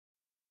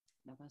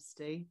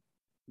Namaste.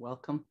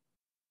 Welcome.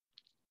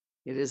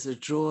 It is a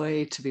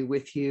joy to be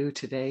with you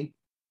today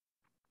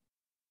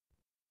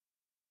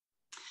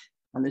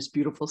on this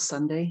beautiful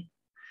Sunday.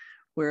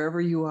 Wherever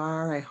you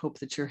are, I hope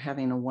that you're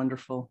having a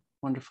wonderful,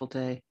 wonderful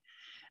day.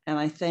 And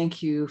I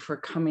thank you for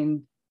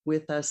coming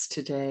with us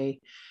today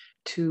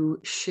to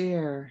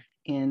share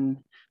in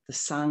the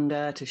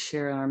Sangha, to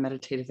share in our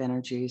meditative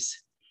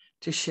energies,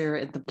 to share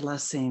in the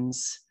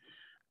blessings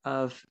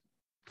of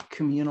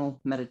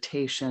communal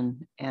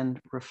meditation and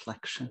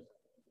reflection.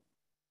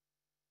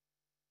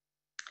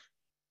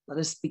 Let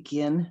us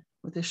begin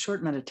with a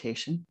short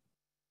meditation.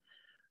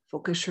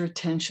 Focus your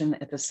attention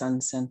at the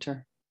sun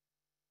center.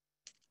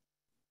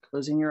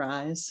 Closing your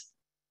eyes.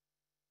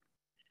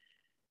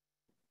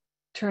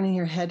 Turning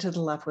your head to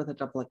the left with a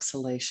double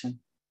exhalation.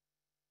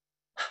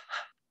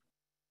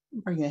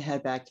 Bring your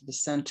head back to the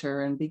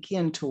center and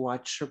begin to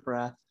watch your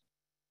breath.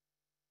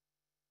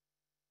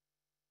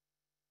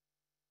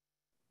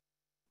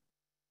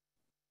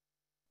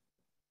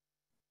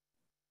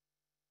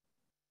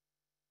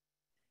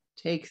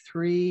 Take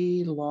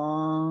 3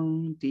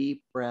 long,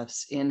 deep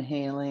breaths,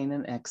 inhaling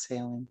and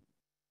exhaling.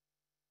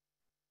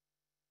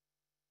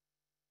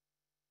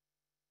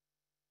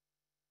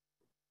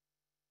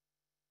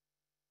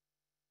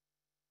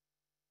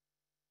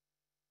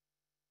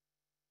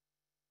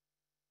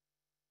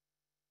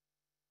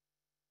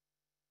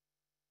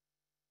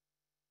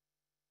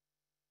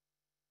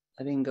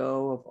 Letting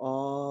go of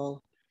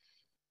all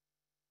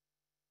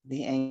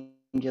the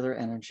angular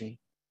energy.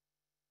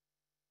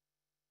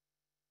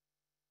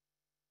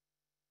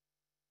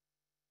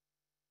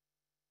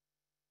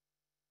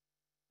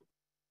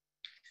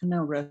 And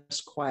now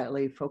rest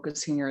quietly,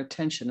 focusing your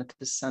attention at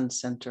the sun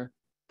center,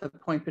 the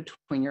point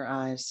between your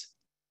eyes.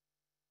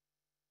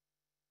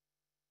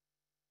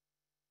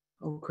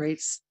 Oh, great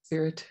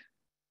spirit,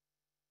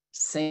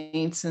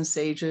 saints and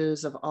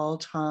sages of all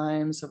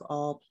times, of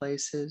all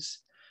places.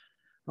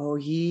 Oh,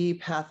 ye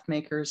path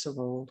makers of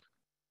old.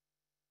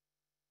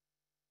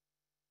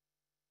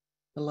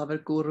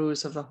 Beloved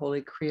gurus of the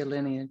holy Kriya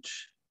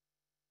lineage.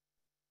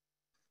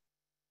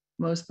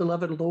 Most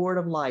beloved Lord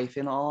of life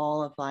in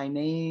all of thy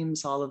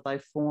names, all of thy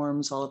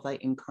forms, all of thy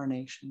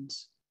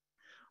incarnations,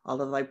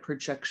 all of thy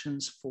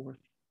projections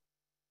forth.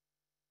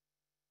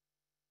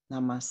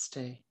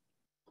 Namaste.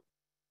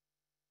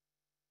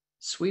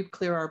 Sweep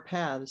clear our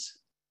paths.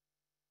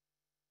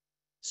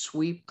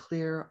 Sweep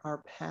clear our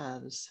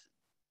paths.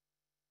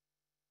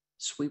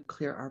 Sweep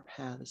clear our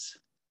paths.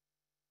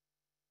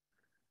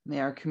 May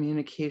our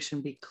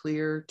communication be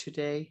clear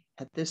today,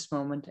 at this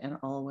moment, and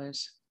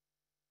always.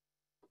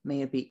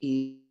 May it be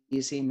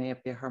easy. May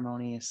it be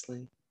harmonious.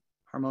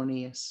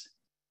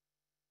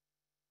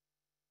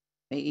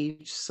 May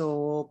each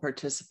soul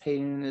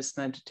participating in this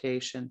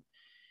meditation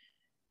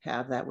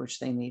have that which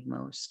they need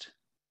most.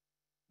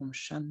 Om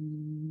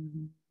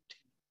Shanti.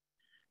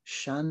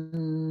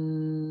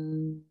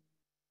 Shanti.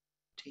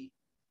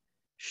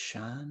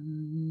 Shanti.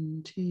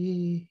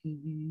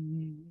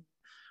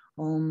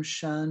 Om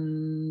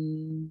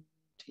Shanti.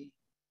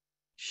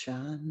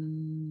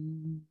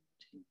 Shanti.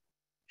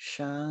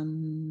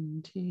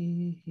 Shanti.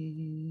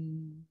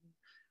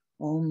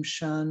 Om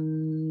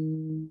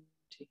Shanti.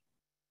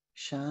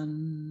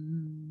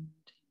 Shanti.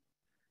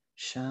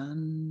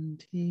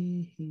 Shanti.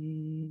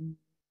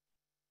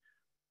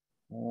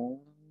 Om.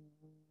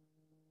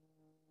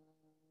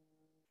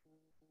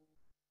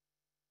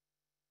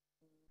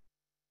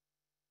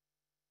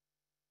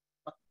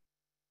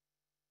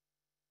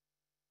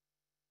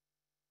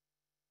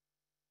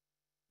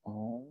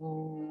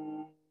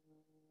 Om.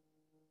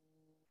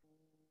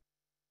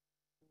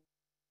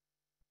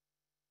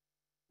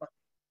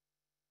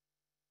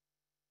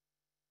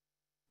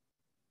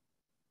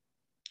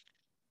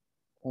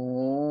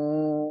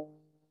 Om.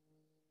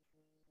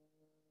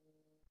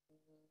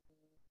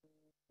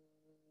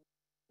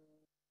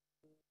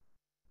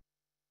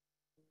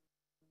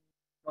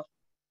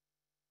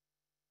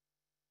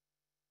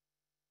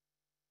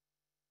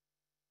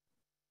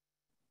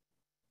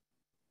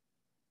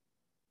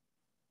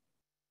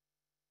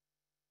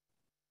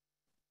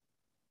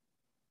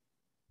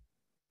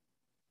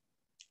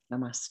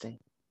 Namaste.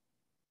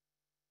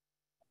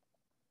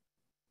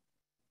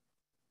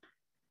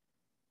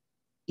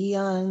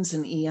 Eons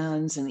and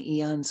eons and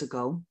eons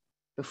ago,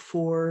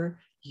 before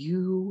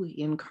you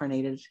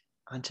incarnated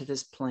onto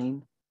this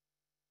plane,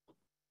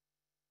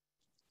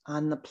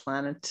 on the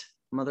planet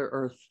Mother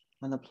Earth,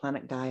 on the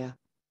planet Gaia,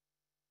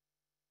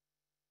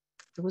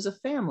 there was a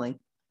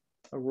family,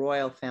 a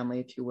royal family,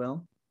 if you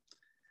will.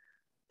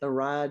 The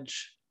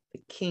Raj,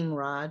 the King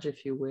Raj,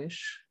 if you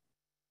wish,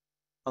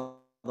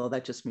 although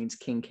that just means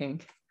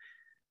king,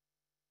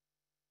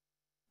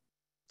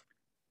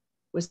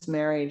 was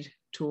married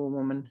to a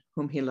woman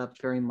whom he loved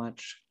very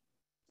much.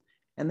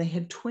 And they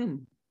had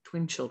twin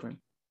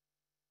children,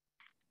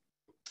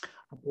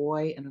 a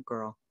boy and a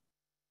girl.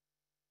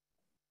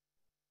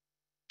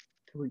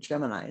 They were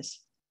Geminis.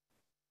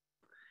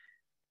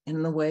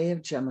 In the way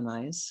of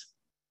Geminis,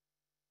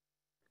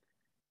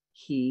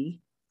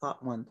 he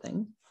thought one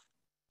thing,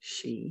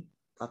 she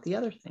thought the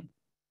other thing.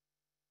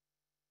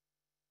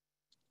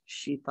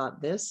 She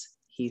thought this,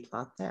 he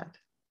thought that.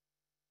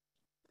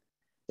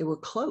 They were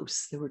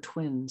close, they were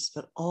twins,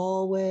 but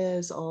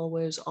always,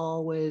 always,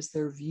 always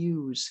their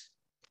views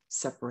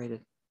separated.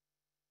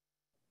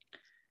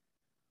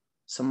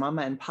 So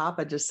Mama and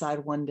Papa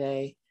decide one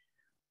day,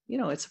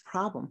 it's a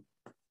problem.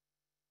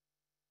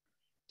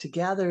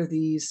 Together,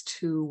 these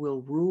two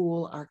will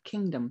rule our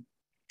kingdom.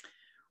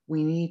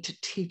 We need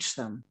to teach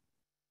them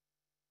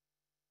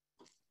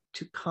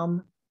to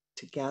come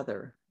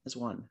together as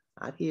one.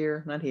 Not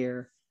here, not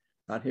here,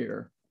 not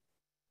here.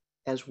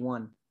 As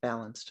one,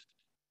 balanced.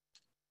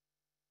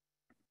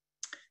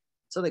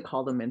 So they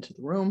call them into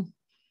the room,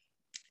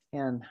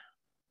 and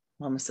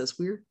Mama says,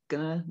 we're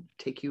gonna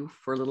take you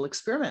for a little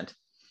experiment.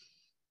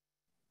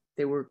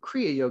 They were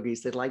Kriya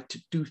yogis. They like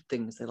to do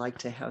things. They like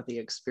to have the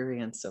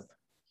experience of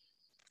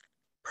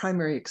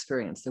primary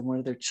experience. They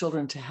wanted their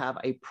children to have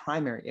a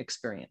primary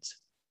experience.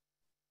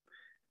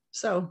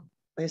 So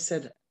they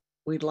said,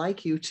 we'd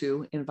like you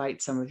to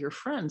invite some of your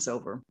friends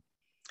over.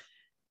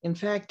 In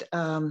fact,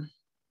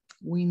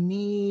 we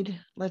need,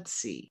 let's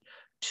see,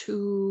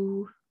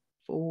 2,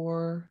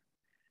 4,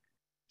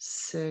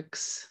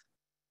 6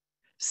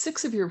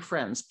 of your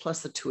friends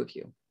plus the 2 of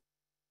you.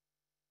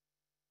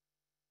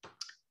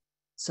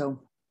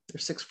 So their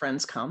 6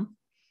 friends come,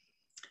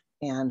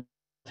 and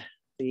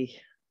the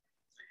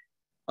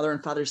mother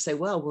and father say,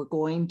 well, we're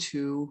going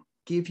to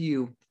give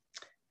you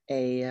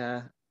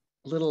a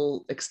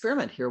little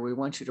experiment here. We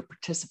want you to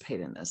participate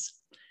in this.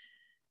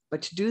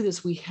 But to do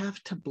this, we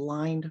have to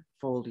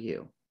blindfold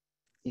you.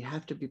 You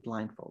have to be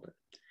blindfolded.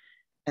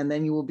 And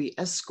then you will be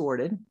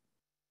escorted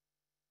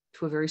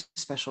to a very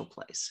special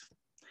place.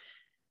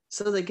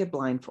 So they get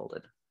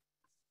blindfolded.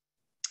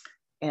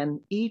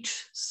 And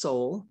each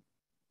soul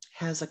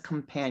has a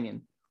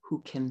companion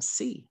who can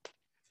see.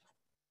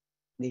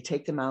 They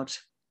take them out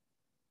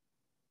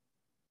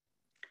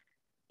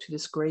to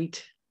this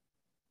great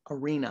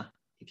arena,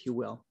 if you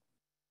will.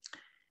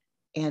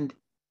 And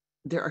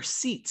there are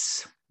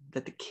seats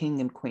that the king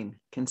and queen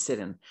can sit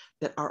in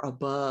that are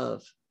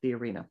above the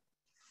arena.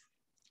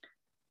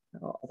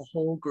 The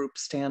whole group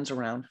stands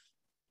around.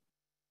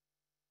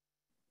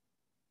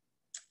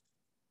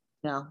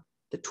 Now,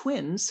 the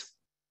twins,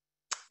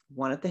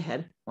 one at the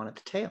head, one at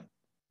the tail.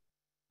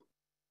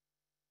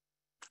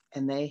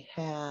 And they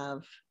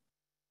have,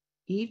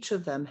 each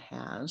of them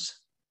has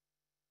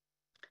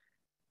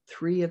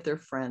 3 of their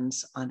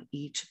friends on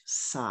each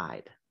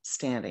side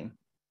standing.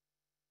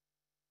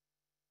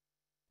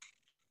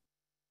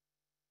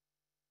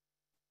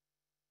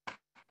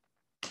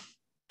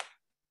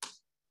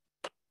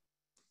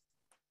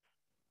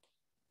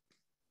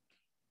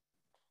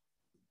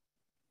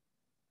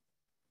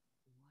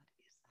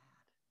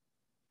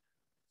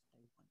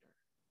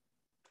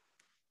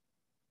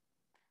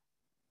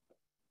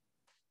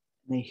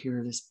 They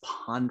hear this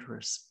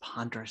ponderous,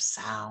 ponderous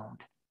sound.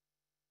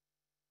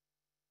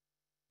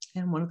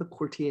 And one of the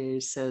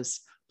courtiers says,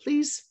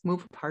 please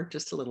move apart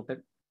just a little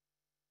bit.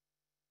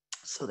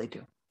 So they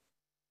do.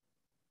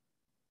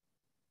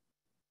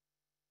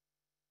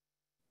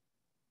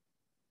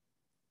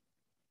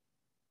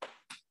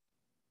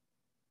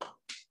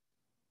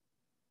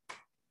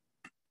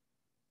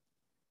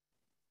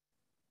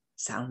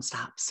 Sound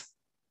stops.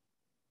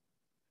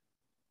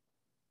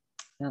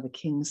 Now the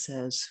king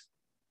says,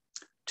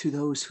 to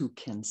those who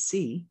can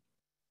see,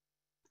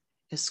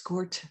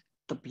 escort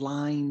the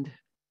blind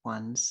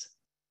ones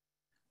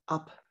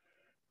up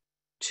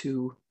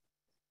to,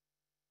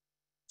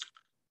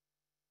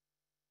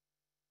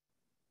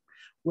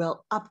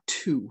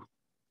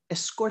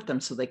 escort them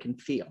so they can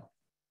feel.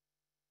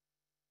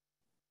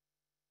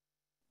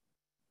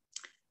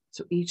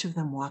 So each of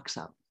them walks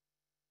up.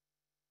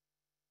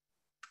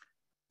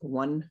 The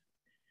one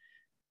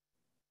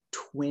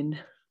twin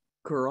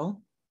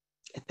girl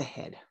at the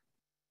head.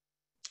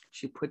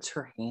 She puts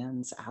her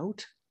hands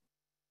out.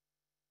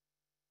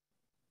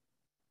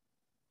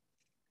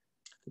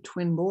 The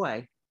twin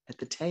boy at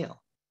the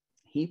tail,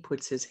 he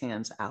puts his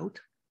hands out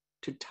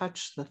to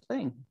touch the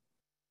thing.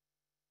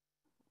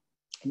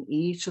 And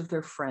each of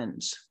their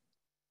friends,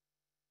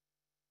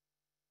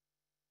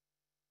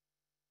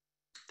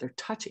 they're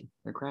touching,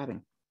 they're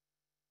grabbing.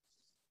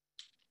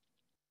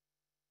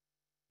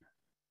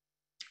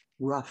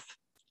 Rough,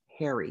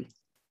 hairy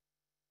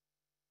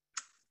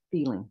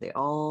feeling. They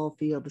all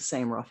feel the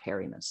same rough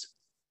hairiness.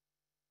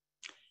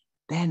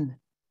 Then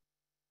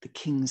the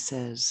king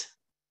says,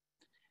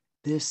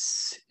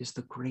 this is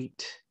the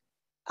great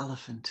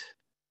elephant,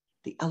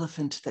 the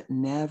elephant that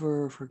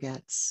never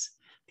forgets,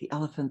 the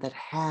elephant that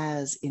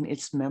has in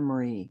its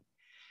memory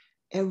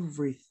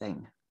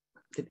everything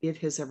that it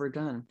has ever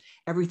done,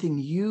 everything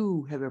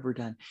you have ever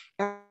done,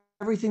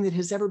 everything that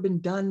has ever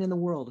been done in the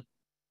world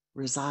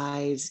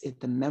resides in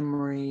the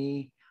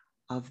memory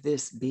of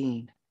this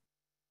being.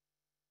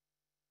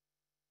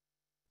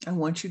 I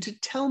want you to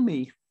tell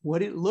me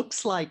what it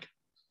looks like.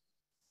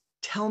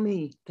 Tell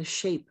me the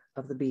shape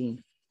of the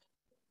being.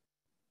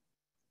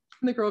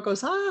 And the girl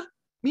goes,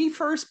 me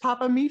first,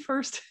 Papa, me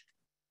first.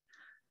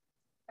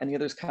 And the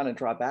others kind of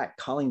draw back,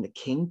 calling the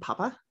king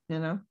Papa, you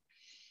know.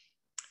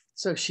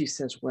 So she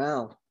says,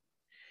 well,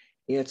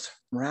 it's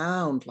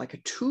round like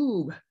a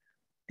tube.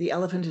 The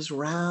elephant is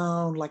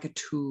round like a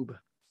tube,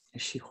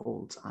 as she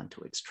holds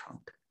onto its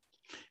trunk.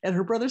 And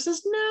her brother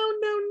says, no,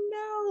 no,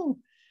 no.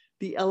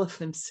 The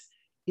elephant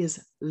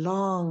is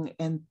long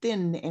and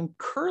thin and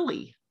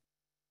curly.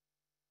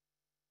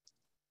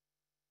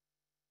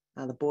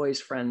 Now the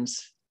boy's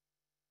friends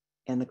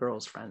and the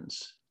girl's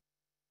friends,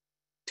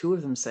 two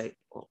of them say,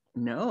 well,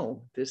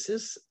 no, this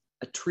is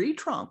a tree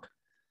trunk.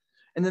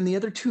 And then the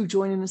other two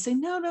join in and say,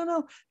 no, no,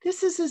 no,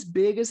 this is as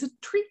big as a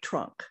tree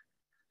trunk.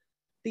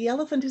 The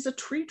elephant is a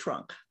tree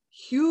trunk,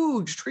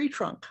 huge tree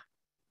trunk.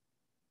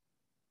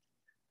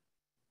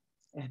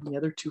 And the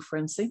other two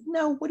friends say,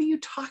 no, what are you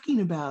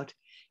talking about?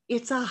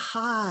 It's a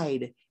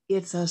hide.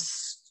 It's a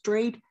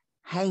straight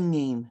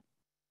hanging.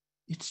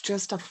 It's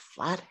just a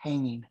flat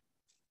hanging.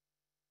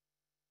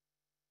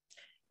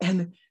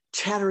 And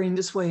chattering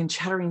this way and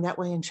chattering that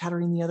way and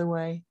chattering the other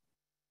way,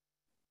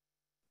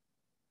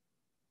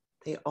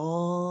 they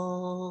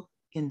all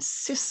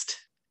insist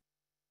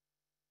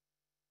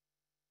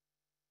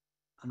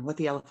on what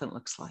the elephant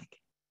looks like.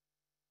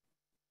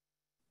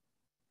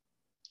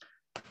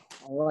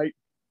 All right,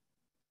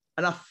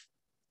 enough,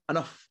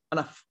 enough,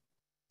 enough,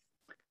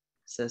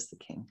 says the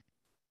king.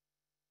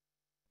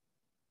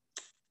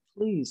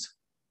 Please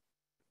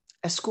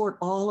escort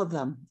all of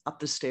them up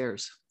the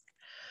stairs,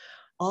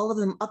 all of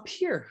them up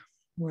here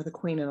where the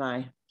queen and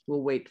I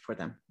will wait for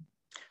them.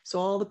 So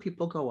all the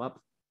people go up.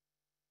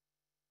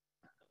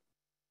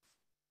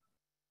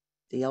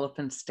 The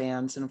elephant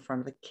stands in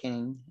front of the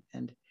king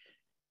and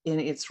in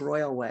its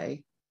royal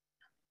way,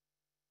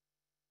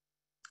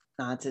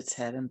 nods its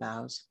head and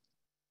bows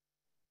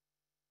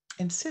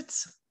and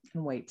sits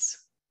and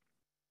waits.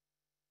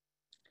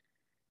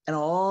 And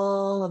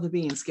all of the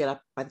beings get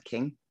up by the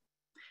king.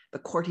 The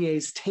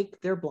courtiers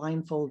take their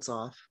blindfolds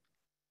off.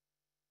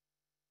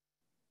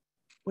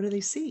 What do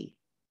they see?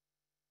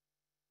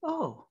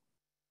 Oh,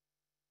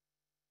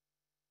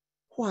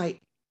 why,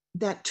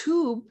 that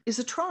tube is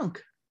a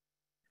trunk.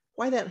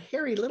 Why, that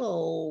hairy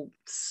little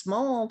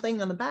small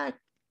thing on the back,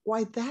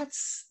 why,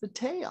 that's the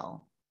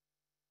tail.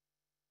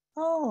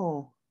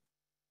 Oh,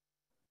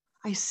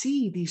 I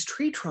see these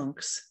tree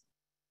trunks.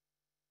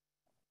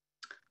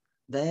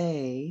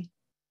 They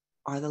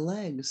are the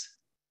legs.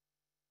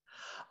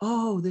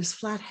 Oh, this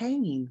flat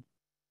hanging.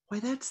 Why,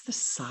 that's the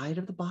side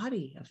of the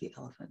body of the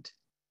elephant.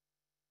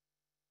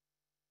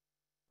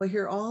 But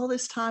here, all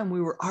this time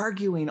we were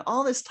arguing,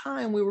 all this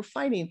time we were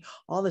fighting,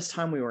 all this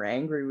time we were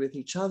angry with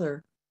each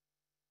other.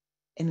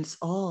 And it's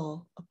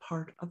all a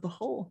part of the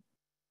whole.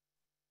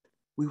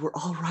 We were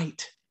all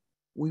right.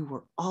 We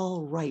were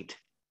all right.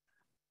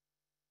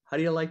 How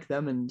do you like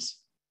them?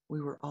 We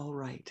were all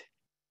right.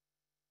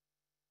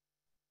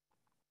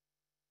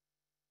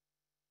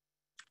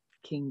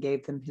 The king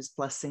gave them his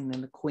blessing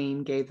and the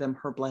queen gave them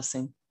her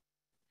blessing.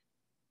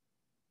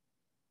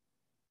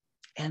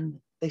 And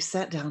they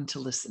sat down to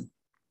listen.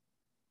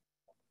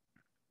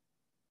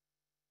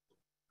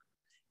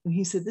 And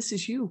he said, this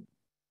is you.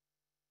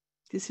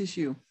 This is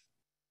you.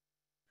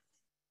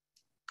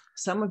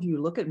 Some of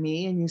you look at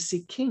me and you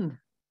see king.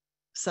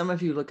 Some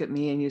of you look at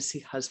me and you see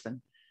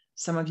husband.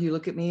 Some of you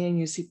look at me and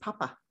you see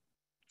papa.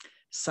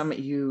 Some of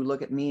you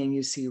look at me and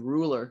you see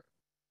ruler.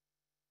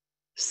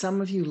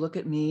 Some of you look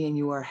at me and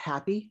you are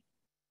happy.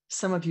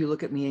 Some of you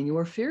look at me and you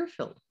are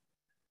fear-filled.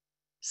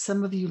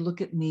 Some of you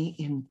look at me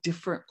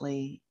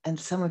indifferently, and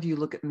some of you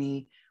look at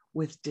me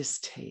with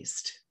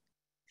distaste.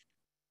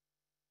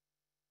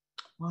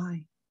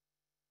 Why?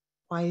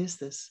 Why is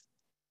this?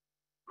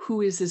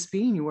 Who is this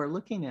being you are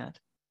looking at?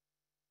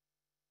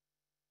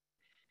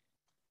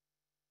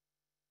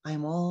 I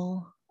am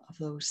all of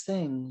those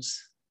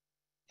things,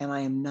 and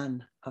I am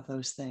none of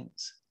those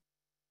things.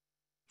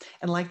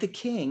 And like the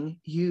king,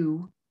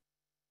 you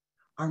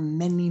are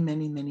many,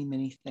 many, many,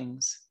 many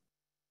things.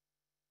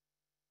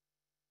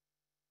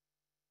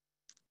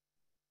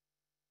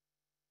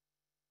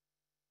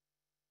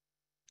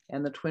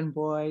 And the twin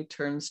boy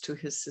turns to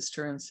his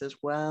sister and says,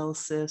 well,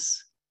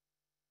 sis,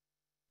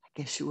 I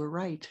guess you were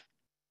right.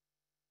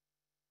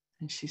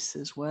 And she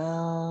says,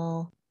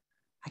 well,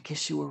 I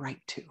guess you were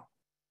right too.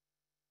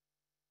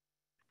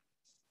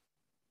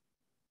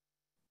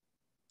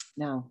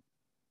 Now,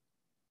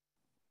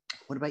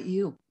 what about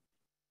you?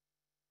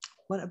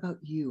 What about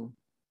you?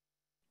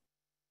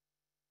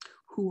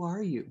 Who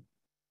are you?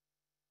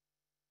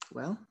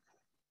 Well,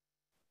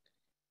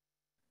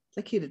 I'd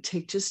like you to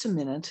take just a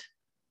minute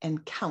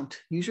and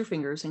count, use your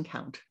fingers and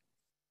count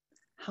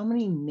how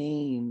many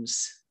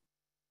names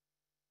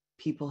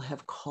people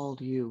have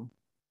called you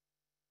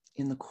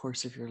in the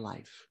course of your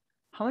life.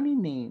 How many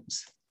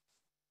names?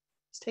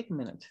 Let's take a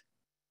minute.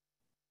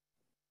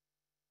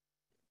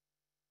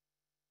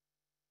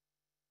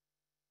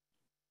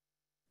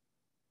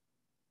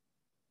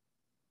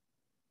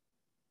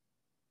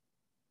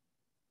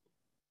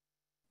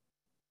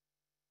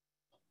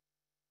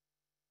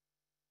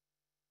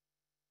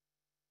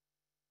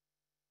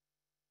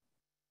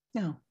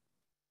 Now,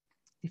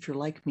 if you're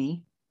like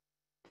me,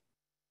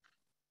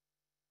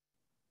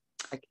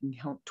 I can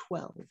count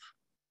 12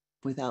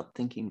 without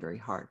thinking very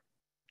hard.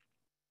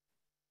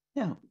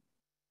 No,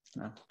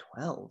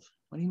 12.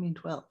 What do you mean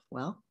 12?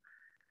 Well,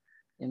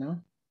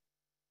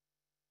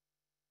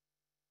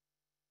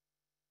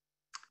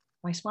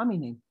 my Swami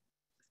name,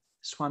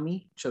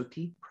 Swami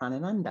Jyoti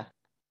Pranananda.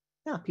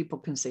 Yeah, people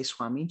can say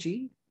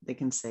Swamiji. They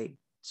can say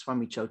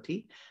Swami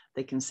Jyoti.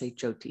 They can say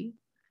Jyoti.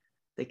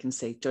 They can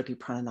say Jyoti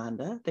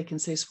Pranananda. They can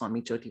say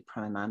Swami Jyoti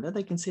Pranananda.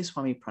 They can say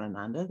Swami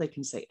Pranananda. They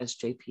can say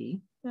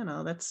SJP.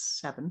 That's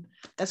 7.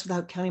 That's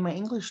without counting my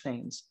English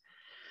names.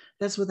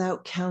 That's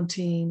without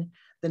counting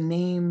the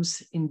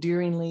names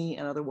endearingly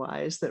and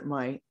otherwise that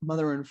my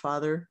mother and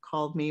father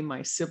called me,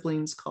 my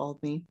siblings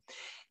called me,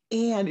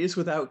 and is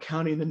without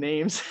counting the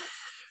names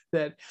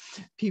that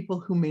people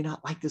who may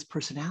not like this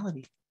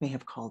personality may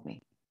have called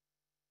me.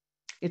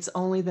 It's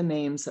only the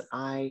names that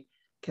I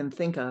can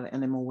think of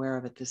and am aware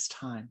of at this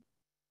time.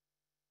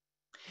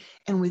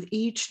 And with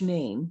each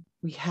name,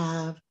 we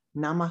have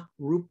nama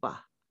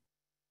rupa,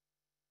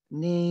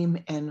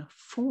 name and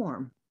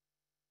form.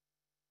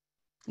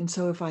 And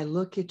so if I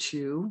look at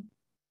you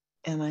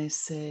and I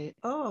say,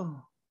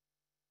 oh,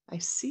 I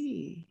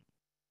see.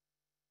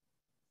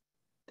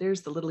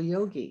 There's the little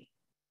yogi.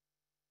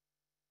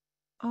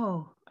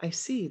 Oh, I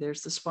see.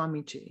 There's the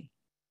Swamiji.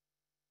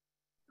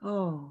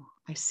 Oh,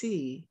 I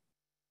see.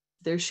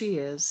 There she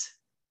is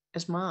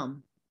as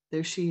mom.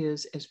 There she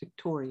is as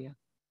Victoria.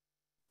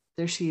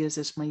 There she is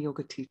as my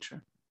yoga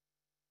teacher.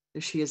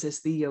 There she is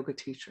as the yoga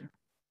teacher.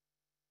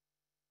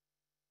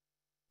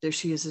 There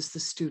she is as the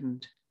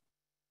student.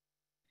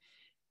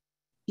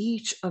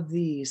 Each of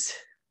these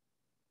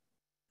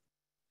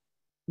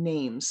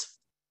names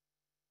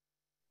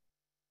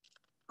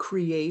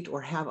create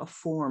or have a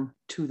form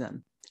to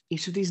them.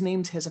 Each of these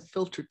names has a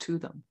filter to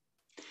them.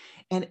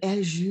 And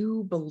as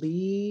you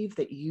believe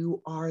that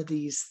you are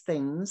these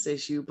things,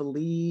 as you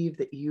believe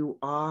that you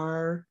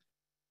are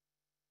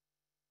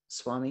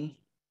Swami,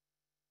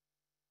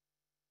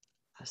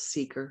 a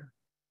seeker,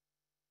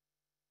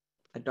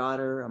 a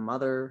daughter, a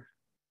mother,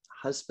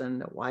 a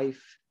husband, a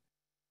wife,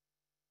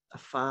 a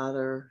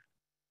father,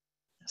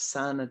 a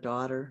son, a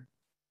daughter,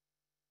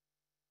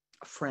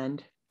 a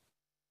friend,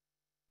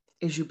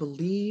 as you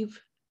believe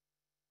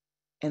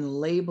and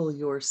label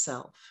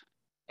yourself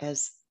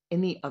as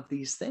any of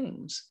these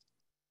things,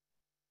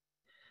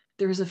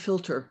 there is a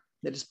filter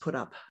that is put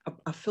up,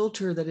 a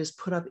filter that is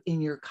put up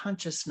in your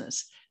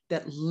consciousness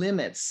that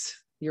limits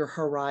your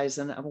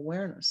horizon of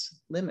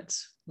awareness,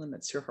 limits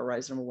your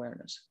horizon of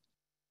awareness.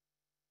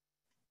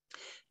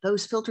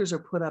 Those filters are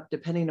put up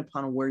depending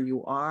upon where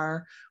you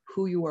are,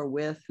 who you are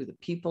with, who the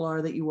people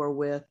are that you are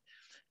with.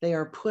 They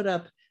are put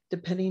up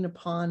depending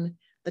upon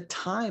the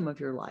time of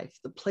your life,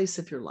 the place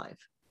of your life.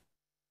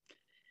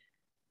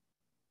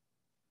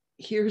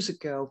 Years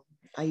ago,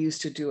 I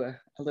used to do a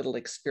little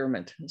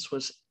experiment. This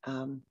was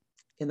in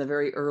the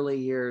very early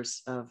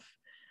years of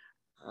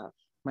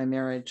my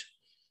marriage.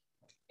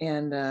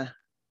 And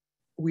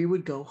we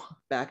would go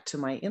back to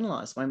my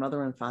in-laws, my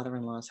mother and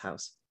father-in-law's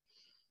house.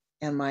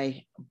 And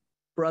my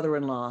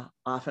brother-in-law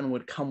often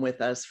would come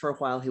with us for a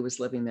while. He was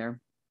living there.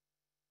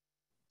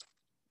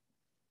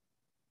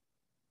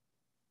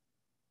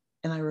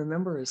 And I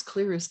remember as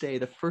clear as day,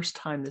 the first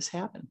time this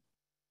happened.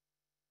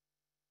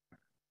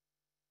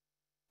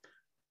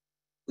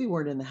 We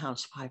weren't in the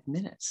house 5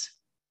 minutes.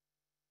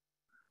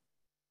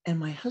 And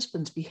my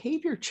husband's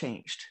behavior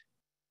changed.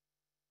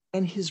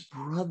 And his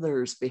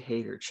brother's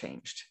behavior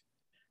changed.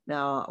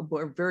 Now,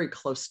 we're very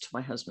close to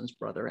my husband's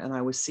brother, and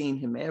I was seeing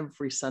him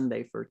every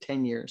Sunday for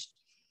 10 years.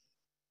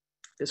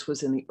 This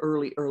was in the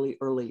early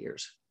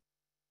years.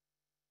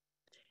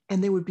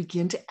 And they would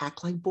begin to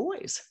act like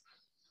boys.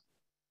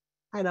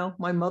 I know,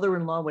 my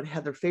mother-in-law would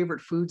have their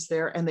favorite foods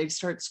there, and they'd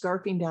start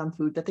scarfing down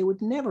food that they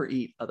would never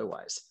eat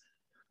otherwise.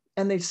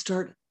 And they'd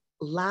start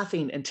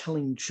laughing and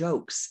telling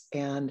jokes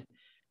and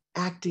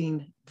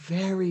acting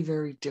very,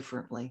 very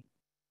differently.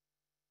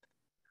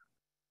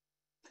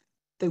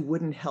 They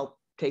wouldn't help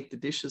take the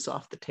dishes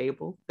off the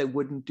table. They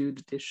wouldn't do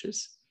the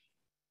dishes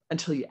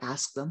until you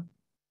asked them.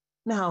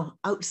 Now,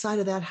 outside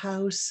of that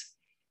house,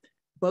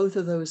 both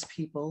of those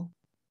people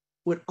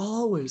would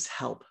always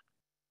help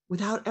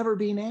without ever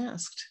being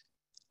asked.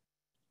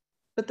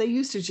 But they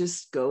used to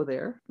just go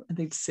there and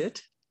they'd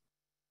sit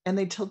and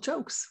they'd tell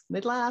jokes.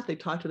 They'd laugh, they'd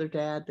talk to their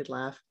dad, they'd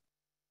laugh.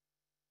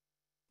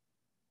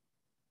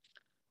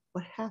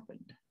 What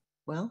happened?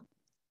 Well,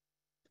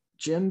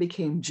 Jim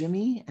became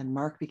Jimmy and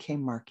Mark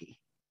became Marky.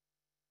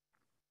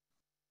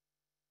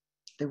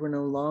 They were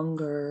no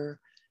longer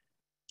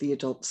the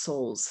adult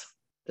souls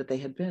that they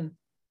had been.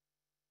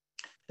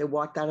 They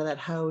walked out of that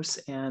house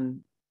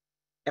and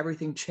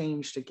everything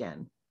changed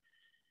again.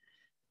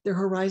 Their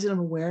horizon of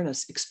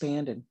awareness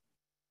expanded.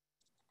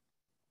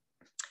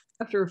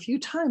 After a few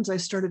times, I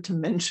started to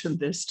mention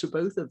this to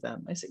both of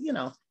them. I said,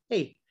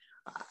 hey,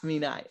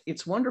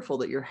 it's wonderful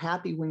that you're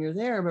happy when you're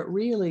there, but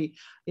really,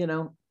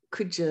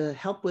 could you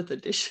help with the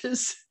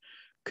dishes?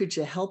 Could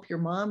you help your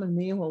mom and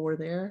me while we're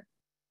there?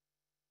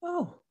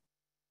 Oh,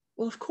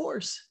 well, of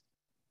course.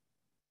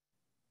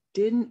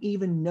 Didn't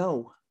even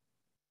know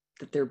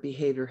that their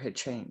behavior had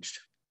changed.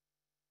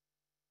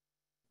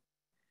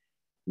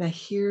 Now,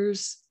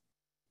 here's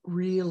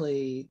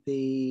really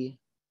the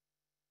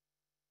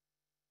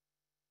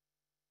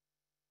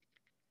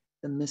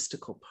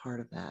mystical part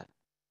of that.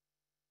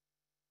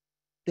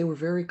 They were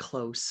very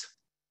close.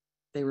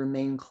 They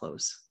remained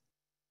close.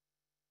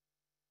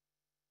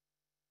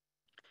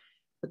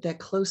 But that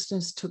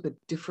closeness took a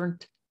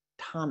different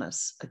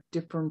tonus, a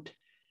different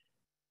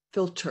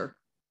filter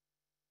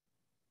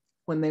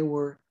when they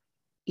were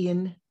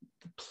in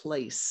the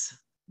place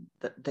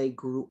that they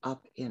grew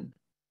up in.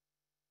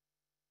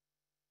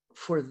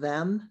 For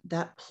them,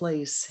 that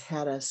place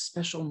had a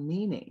special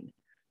meaning.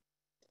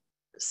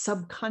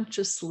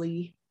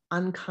 Subconsciously,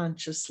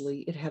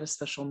 unconsciously, it had a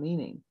special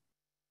meaning.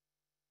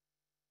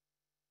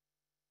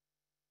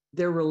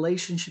 Their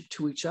relationship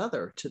to each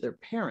other, to their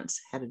parents,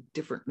 had a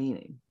different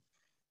meaning.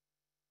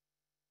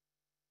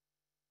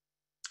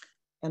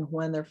 And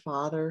when their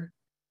father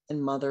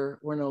and mother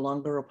were no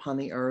longer upon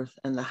the earth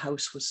and the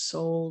house was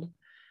sold,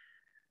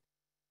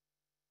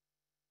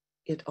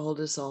 it all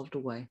dissolved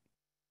away.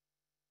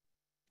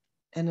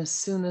 And as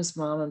soon as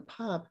mom and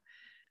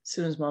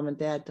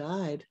dad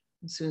died,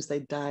 as soon as they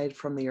died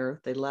from the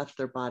earth, they left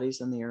their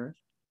bodies on the earth,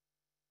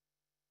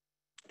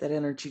 that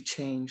energy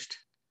changed.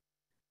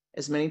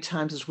 As many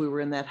times as we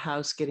were in that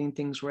house getting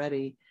things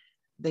ready,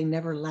 they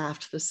never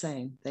laughed the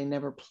same. They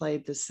never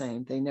played the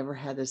same. They never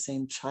had the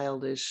same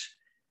childish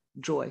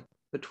joy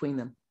between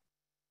them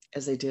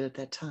as they did at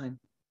that time.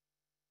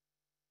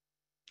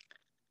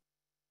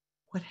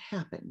 What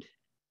happened?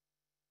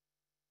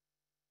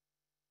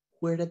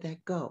 Where did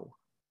that go?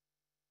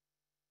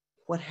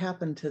 What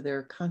happened to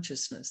their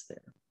consciousness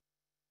there?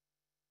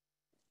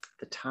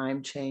 The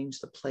time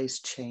changed, the place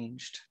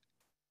changed.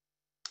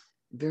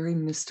 Very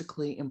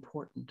mystically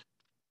important.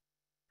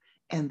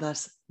 And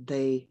thus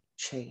they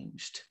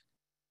changed.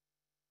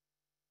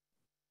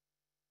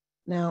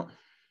 Now,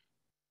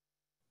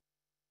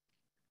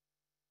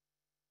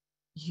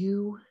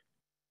 you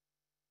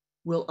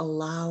will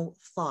allow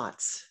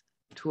thoughts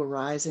to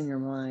arise in your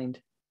mind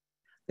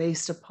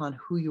based upon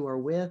who you are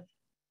with,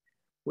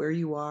 where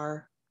you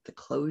are, the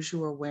clothes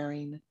you are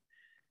wearing,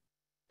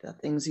 the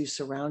things you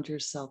surround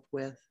yourself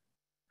with.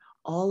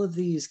 All of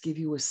these give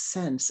you a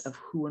sense of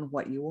who and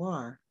what you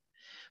are.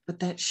 But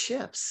that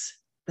shifts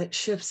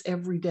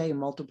every day,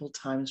 multiple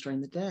times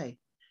during the day.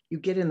 You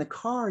get in the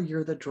car,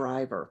 you're the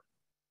driver.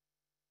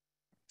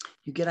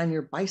 You get on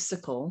your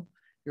bicycle,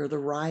 you're the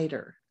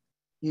rider.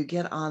 You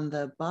get on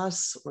the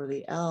bus or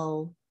the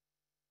L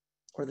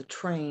or the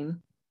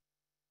train,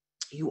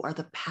 you are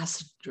the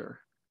passenger.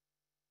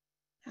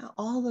 Now,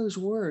 all those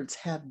words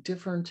have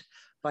different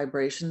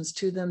vibrations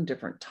to them,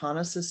 different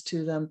tonuses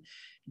to them,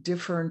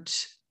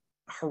 different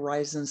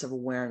horizons of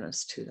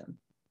awareness to them.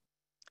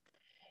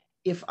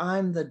 If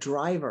I'm the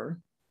driver,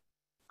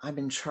 I'm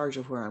in charge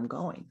of where I'm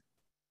going.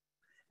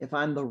 If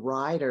I'm the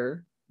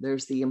rider,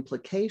 there's the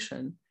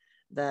implication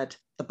that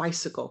the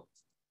bicycle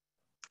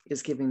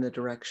is giving the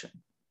direction.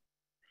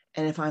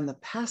 And if I'm the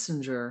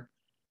passenger,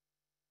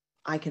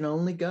 I can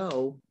only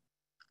go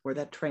where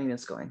that train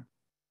is going.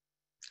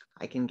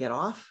 I can get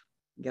off,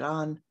 get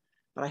on,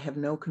 but I have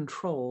no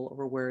control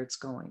over where it's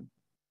going.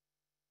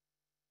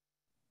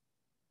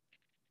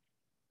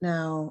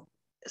 Now,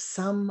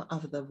 some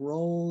of the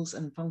roles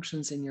and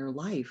functions in your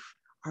life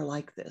are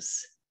like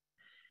this.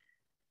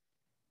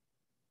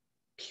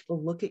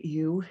 People look at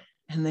you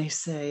and they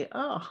say,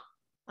 oh,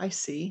 I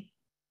see,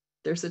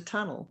 there's a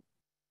tunnel.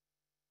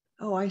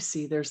 Oh, I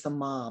see, there's the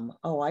mom.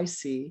 Oh, I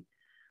see,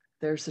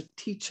 there's a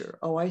teacher.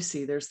 Oh, I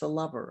see, there's the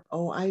lover.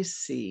 Oh, I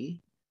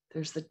see,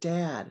 there's the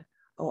dad.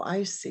 Oh,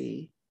 I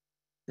see,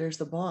 there's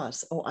the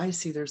boss. Oh, I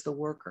see, there's the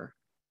worker.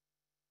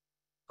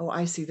 Oh,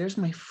 I see, there's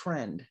my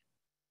friend.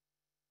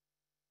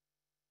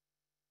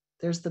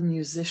 There's the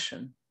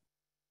musician.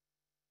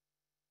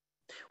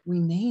 We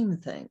name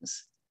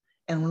things.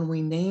 And when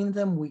we name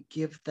them, we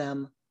give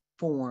them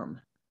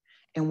form.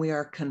 And we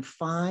are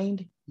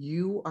confined,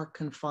 you are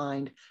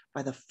confined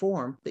by the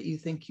form that you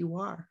think you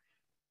are.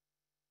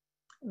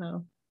 You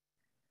know,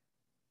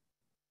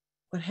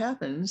 what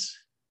happens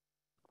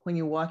when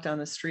you walk down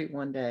the street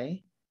one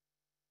day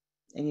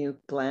and you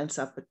glance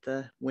up at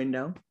the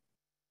window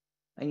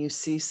and you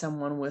see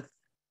someone with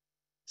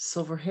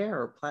silver hair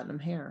or platinum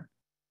hair?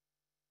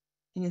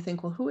 And you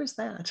think, well, who is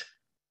that?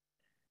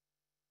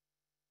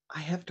 I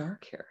have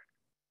dark hair.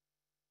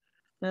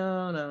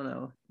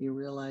 No. You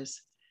realize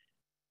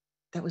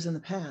that was in the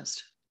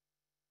past.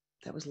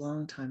 That was a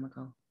long time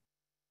ago.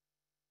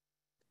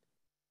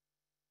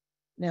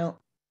 Now,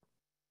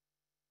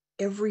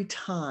 every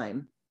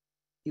time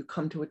you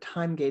come to a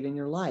time gate in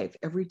your life,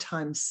 every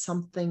time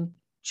something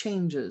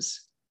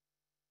changes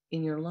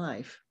in your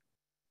life,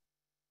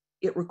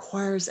 it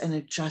requires an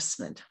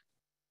adjustment.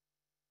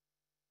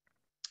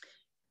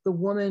 The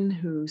woman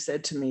who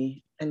said to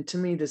me, and to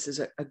me, this is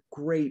a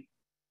great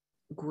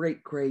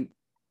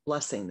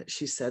blessing that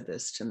she said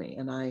this to me.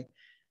 And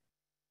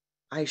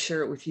I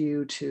share it with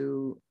you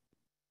to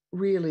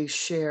really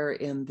share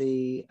in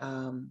the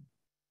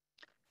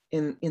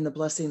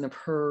blessing of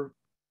her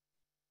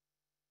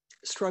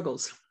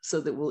struggles so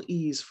that we'll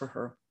ease for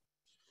her.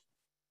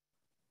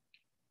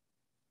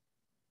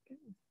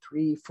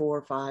 3,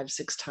 4, 5,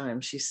 6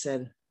 times she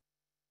said,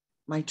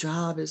 my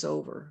job is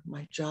over.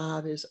 My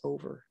job is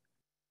over.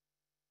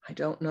 I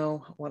don't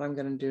know what I'm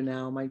going to do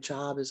now. My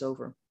job is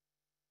over.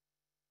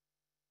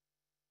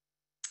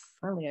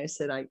 Finally, I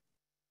said, I'm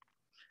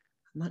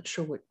not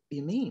sure what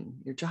you mean.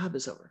 Your job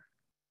is over.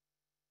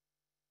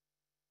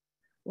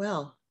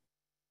 Well,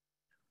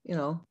 you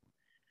know,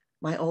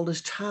 my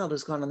oldest child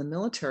has gone in the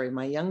military.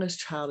 My youngest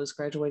child is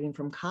graduating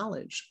from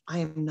college. I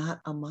am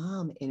not a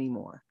mom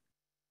anymore.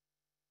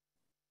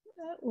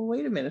 Well,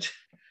 wait a minute.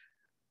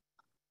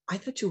 I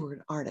thought you were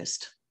an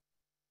artist.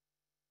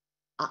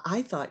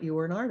 I thought you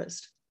were an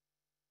artist.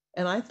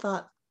 And I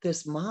thought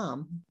this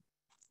mom,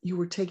 you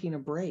were taking a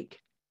break.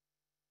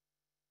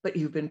 But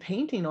you've been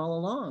painting all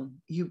along.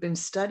 You've been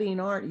studying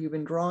art. You've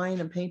been drawing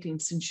and painting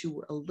since you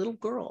were a little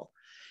girl.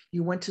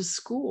 You went to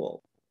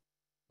school.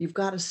 You've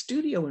got a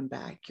studio in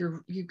back.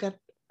 You've got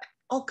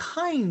all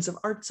kinds of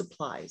art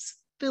supplies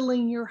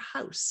filling your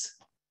house.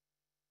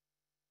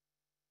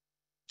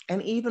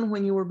 And even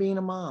when you were being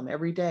a mom,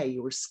 every day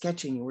you were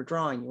sketching, you were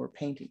drawing, you were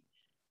painting.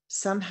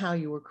 Somehow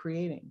you were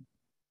creating.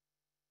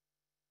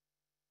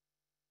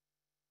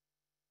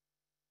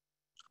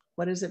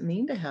 What does it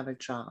mean to have a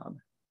job?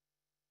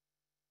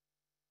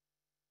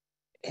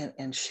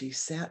 And she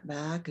sat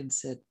back and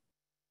said,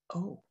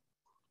 oh,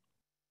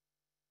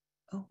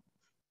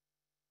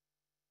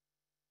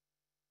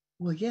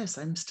 well, yes,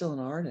 I'm still an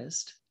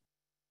artist.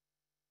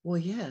 Well,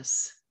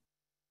 yes,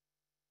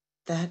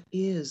 that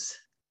is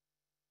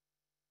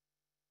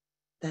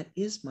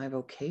my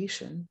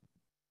vocation.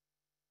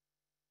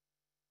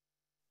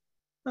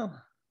 Oh,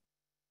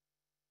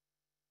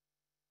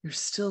 you're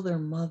still their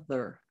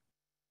mother.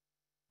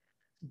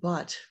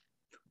 But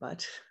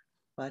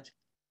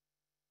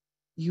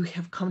you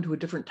have come to a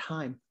different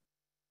time.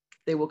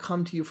 They will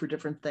come to you for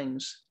different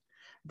things.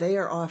 They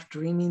are off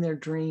dreaming their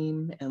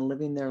dream and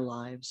living their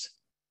lives.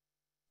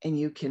 And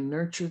you can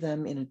nurture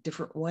them in a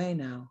different way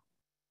now.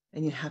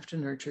 And you have to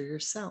nurture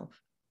yourself.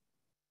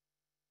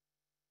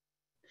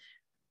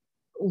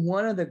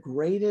 One of the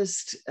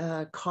greatest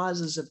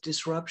causes of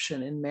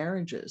disruption in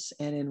marriages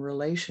and in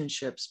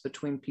relationships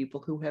between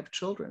people who have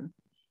children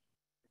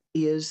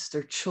is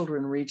their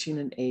children reaching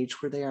an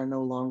age where they are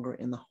no longer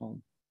in the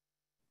home.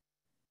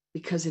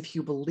 Because if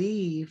you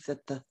believe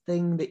that the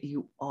thing that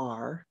you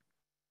are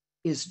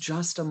is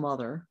just a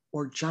mother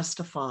or just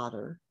a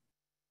father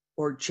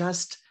or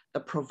just the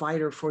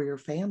provider for your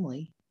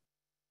family,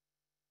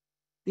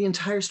 the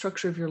entire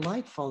structure of your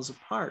life falls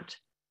apart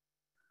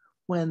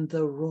when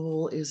the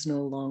role is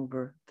no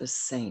longer the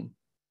same.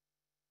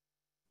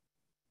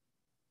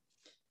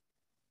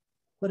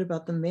 What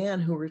about the man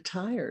who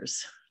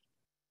retires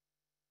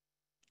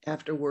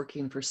after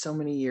working for so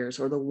many years,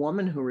 or the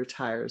woman who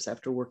retires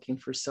after working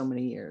for so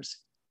many years?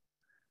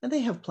 And they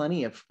have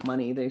plenty of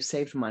money, they've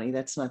saved money,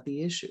 that's not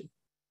the issue.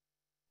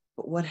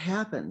 But what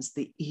happens?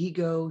 The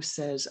ego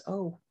says,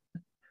 oh,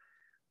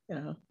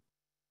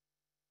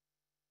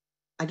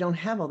 I don't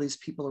have all these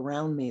people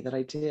around me that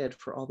I did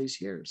for all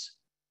these years.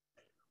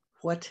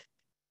 What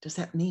does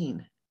that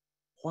mean?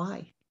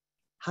 Why?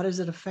 How does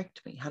it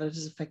affect me? How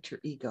does it affect your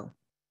ego?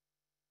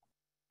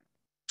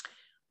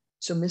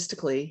 So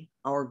mystically,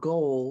 our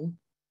goal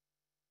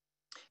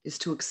is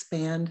to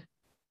expand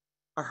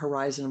our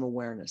horizon of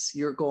awareness.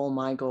 Your goal,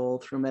 my goal,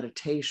 through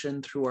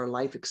meditation, through our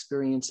life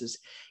experiences,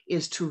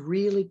 is to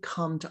really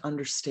come to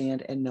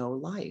understand and know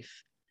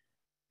life,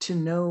 to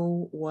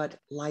know what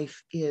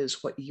life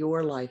is, what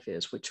your life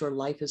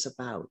is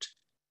about.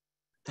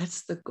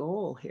 That's the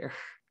goal here.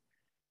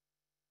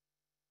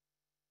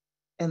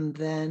 And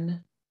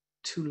then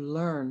to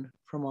learn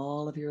from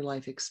all of your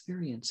life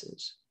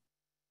experiences.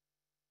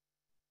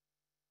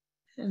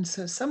 And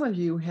so some of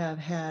you have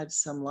had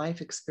some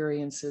life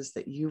experiences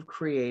that you've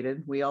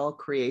created. We all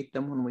create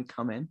them when we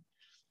come in.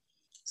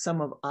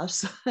 Some of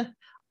us,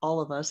 all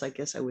of us, I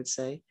guess I would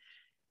say,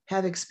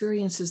 have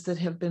experiences that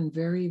have been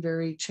very,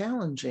 very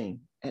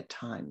challenging at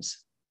times.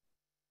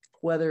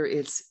 Whether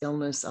it's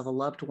illness of a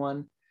loved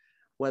one,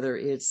 whether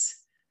it's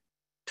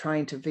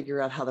trying to figure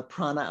out how the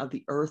prana of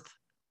the earth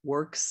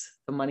works,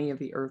 the money of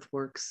the earth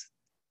works.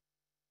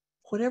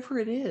 Whatever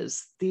it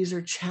is, these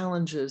are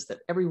challenges that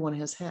everyone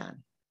has had.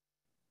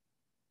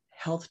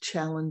 Health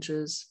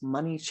challenges,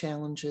 money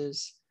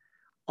challenges,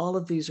 all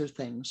of these are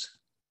things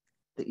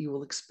that you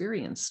will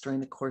experience during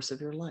the course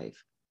of your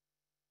life.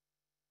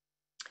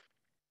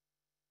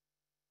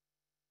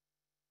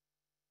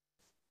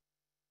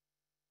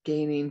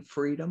 Gaining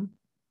freedom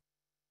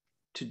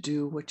to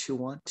do what you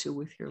want to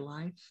with your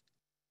life.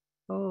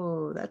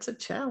 Oh, that's a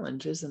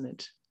challenge, isn't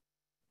it?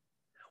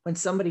 When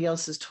somebody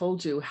else has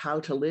told you how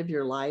to live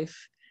your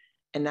life,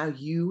 and now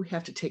you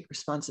have to take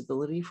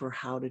responsibility for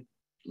how to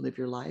live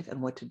your life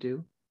and what to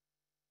do.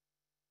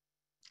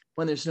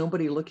 When there's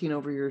nobody looking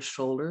over your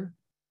shoulder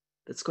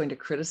that's going to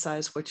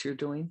criticize what you're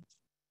doing.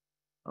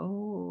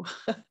 Oh,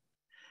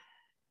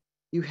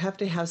 you have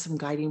to have some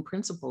guiding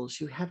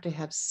principles. You have to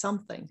have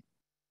something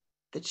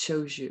that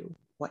shows you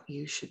what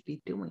you should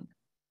be doing,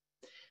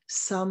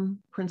 some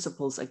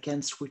principles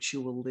against which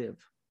you will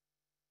live.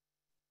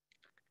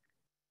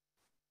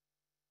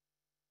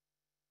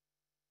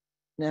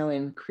 Now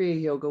in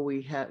Kriya Yoga,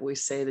 we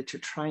say that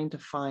you're trying to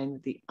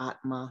find the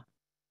Atma,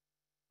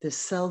 the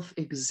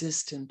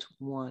self-existent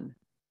one.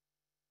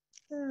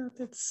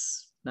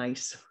 That's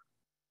nice.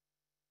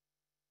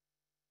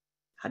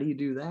 How do you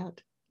do that?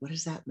 What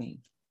does that mean?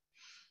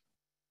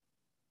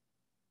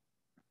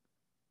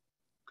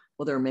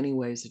 Well, there are many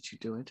ways that you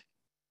do it.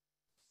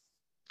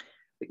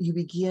 But you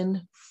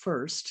begin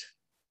first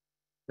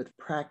with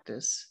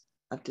practice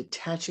of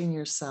detaching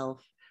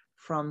yourself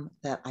from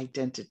that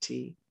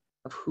identity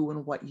of who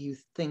and what you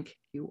think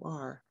you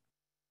are.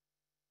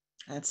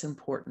 That's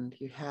important.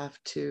 You have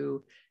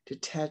to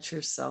detach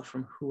yourself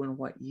from who and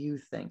what you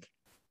think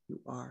you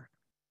are.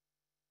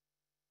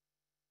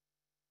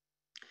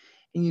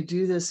 And you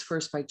do this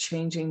first by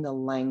changing the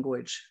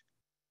language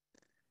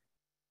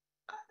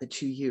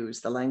that you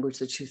use, the language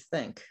that you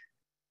think.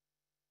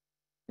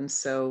 And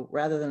so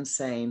rather than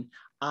saying,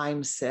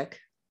 I'm sick,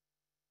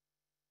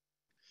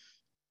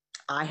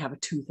 I have a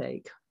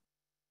toothache,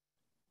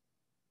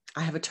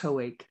 I have a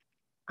toe ache,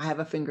 I have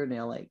a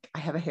fingernail ache, I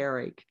have a hair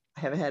ache,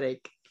 I have a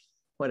headache,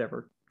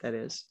 whatever that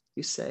is,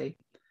 you say,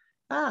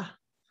 the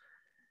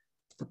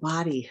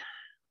body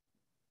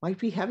might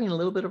be having a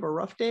little bit of a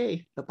rough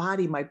day. The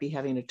body might be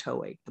having a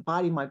toe ache. The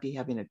body might be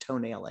having a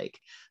toenail ache.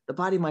 The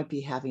body might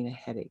be having a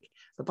headache.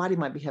 The body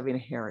might be having a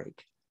hair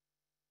ache.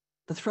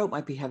 The throat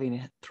might be having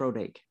a throat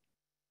ache.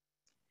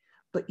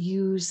 But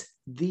use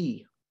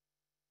the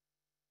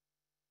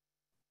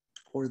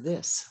or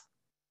this,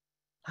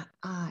 not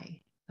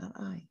I, not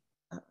I,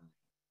 not I.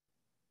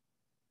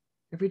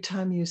 Every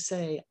time you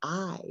say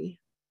I,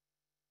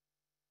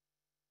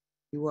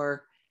 you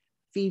are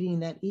feeding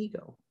that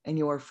ego and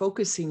you are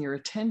focusing your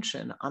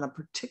attention on a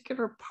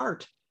particular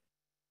part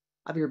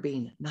of your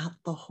being, not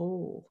the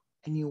whole.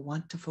 And you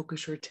want to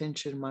focus your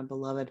attention, my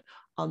beloved,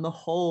 on the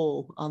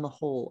whole, on the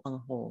whole, on the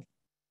whole.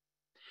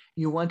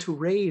 You want to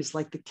raise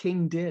like the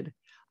king did,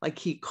 like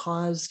he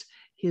caused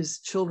his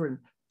children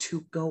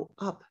to go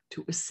up,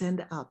 to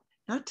ascend up,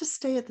 not to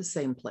stay at the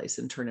same place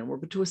and turn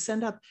inward, but to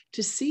ascend up,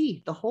 to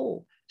see the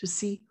whole, to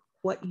see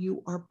what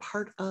you are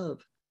part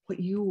of, what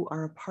you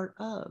are a part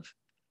of.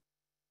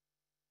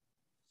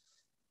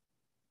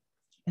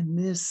 And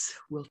this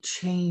will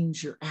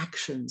change your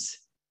actions.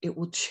 It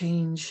will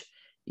change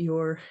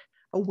your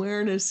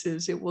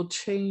awarenesses. It will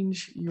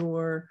change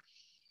your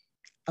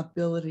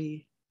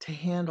ability to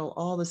handle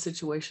all the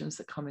situations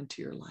that come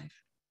into your life.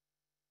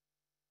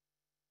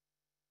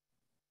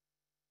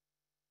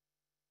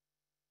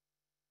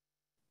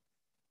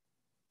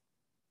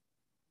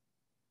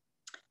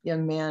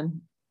 Young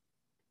man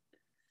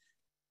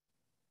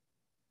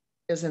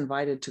is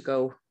invited to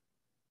go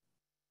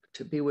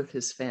to be with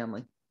his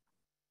family,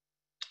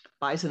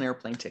 buys an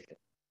airplane ticket.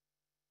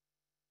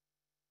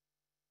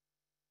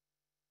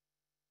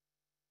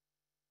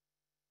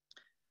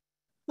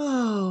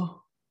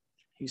 Oh,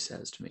 he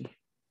says to me,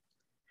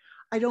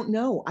 I don't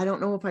know. I don't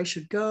know if I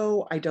should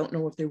go. I don't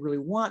know if they really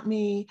want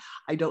me.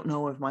 I don't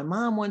know if my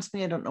mom wants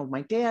me. I don't know if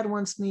my dad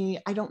wants me.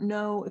 I don't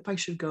know if I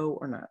should go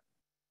or not.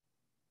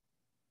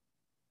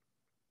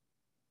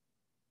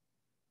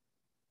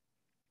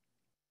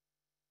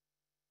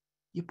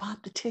 You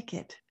bought the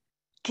ticket.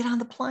 Get on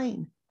the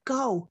plane.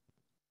 Go.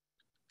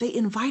 They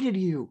invited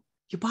you.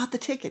 You bought the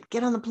ticket.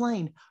 Get on the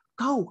plane.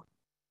 Go.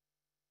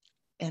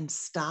 And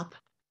stop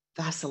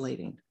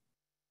vacillating.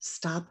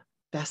 Stop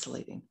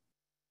vacillating.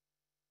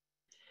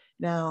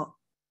 Now,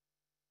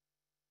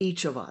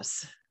 each of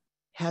us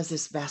has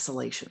this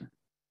vacillation,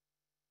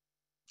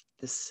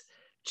 this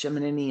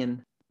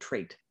Geminian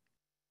trait,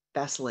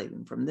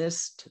 vacillating from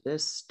this to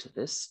this, to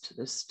this, to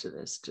this, to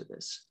this, to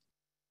this.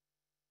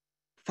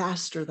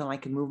 Faster than I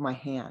can move my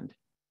hand,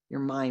 your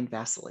mind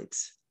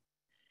vacillates.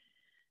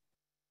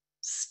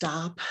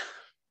 Stop,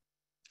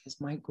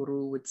 as my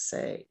guru would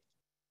say,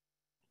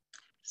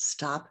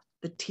 stop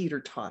the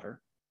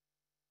teeter-totter.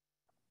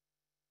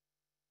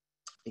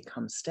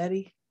 Become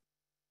steady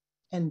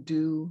and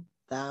do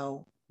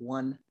thou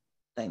one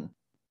thing.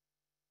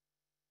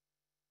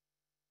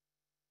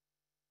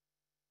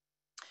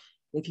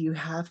 If you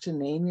have to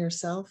name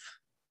yourself,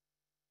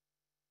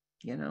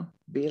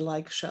 be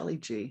like Shelley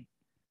G.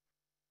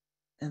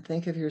 And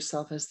think of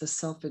yourself as the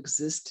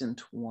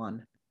self-existent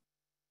one.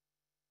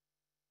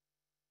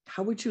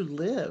 How would you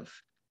live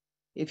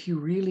if you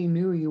really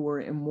knew you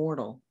were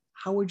immortal?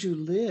 How would you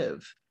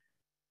live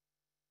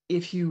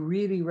if you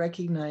really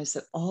recognize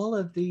that all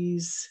of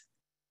these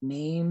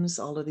names,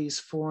 all of these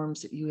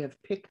forms that you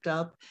have picked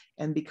up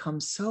and become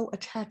so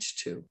attached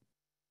to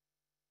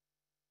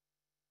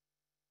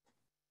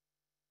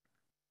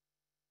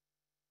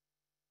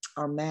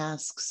are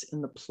masks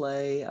in the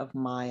play of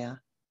Maya,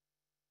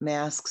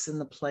 masks in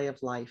the play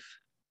of life.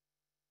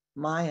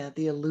 Maya,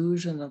 the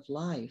illusion of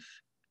life.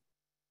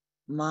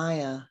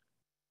 Maya,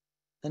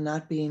 the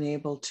not being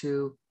able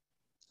to,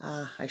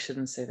 I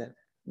shouldn't say that,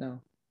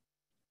 no.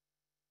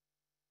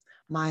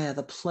 Maya,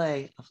 the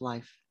play of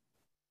life.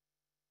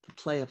 The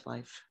play of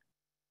life.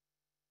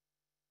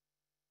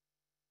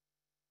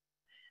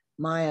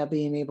 Maya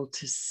being able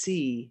to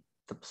see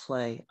the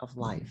play of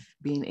life,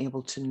 being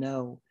able to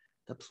know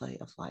the play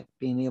of life,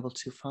 being able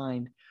to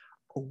find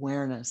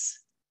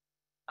awareness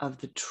of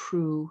the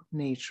true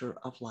nature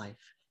of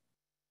life.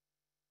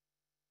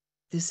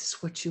 This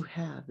is what you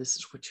have. This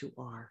is what you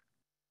are.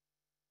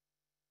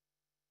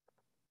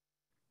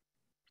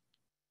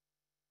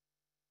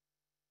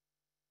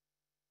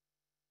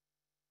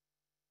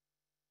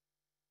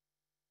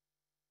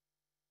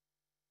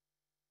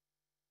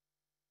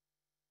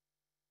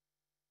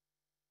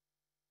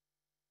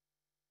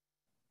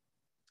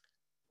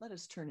 Let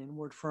us turn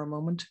inward for a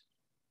moment.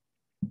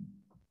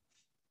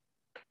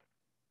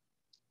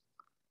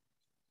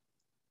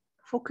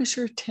 Focus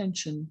your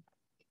attention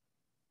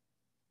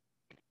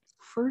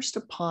first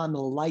upon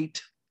the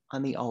light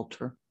on the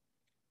altar,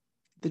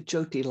 the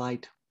Jyoti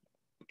light,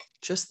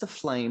 just the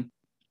flame.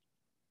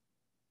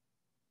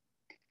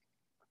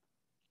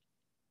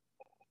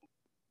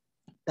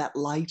 That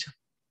light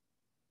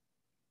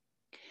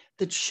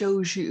that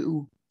shows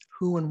you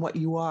who and what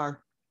you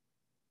are.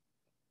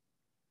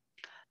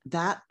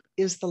 That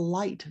is the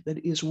light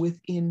that is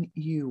within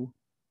you.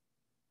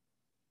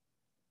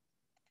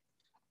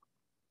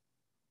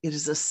 It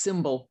is a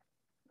symbol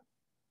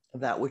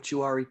of that which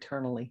you are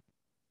eternally.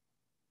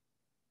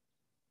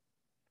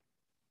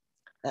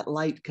 That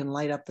light can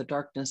light up the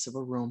darkness of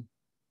a room.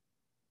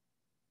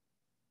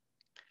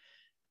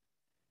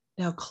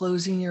 Now,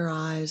 closing your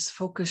eyes,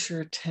 focus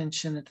your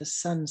attention at the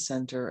sun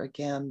center,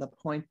 again, the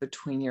point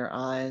between your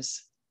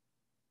eyes.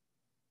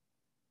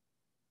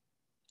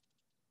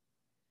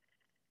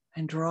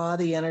 And draw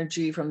the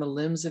energy from the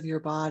limbs of your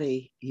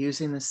body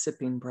using the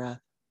sipping breath.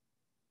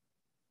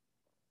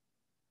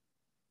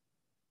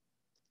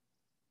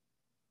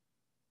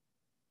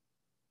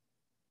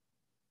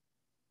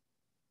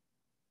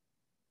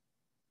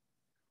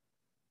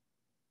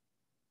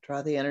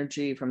 Draw the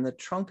energy from the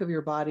trunk of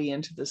your body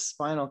into the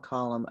spinal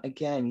column,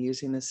 again,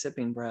 using the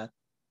sipping breath.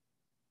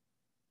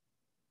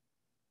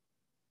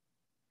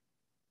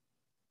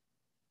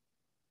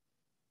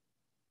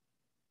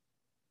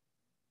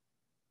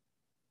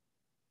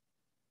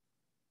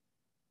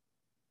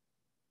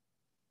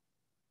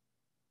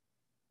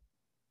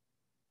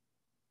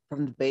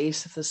 From the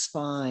base of the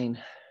spine,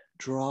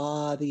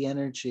 draw the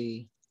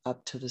energy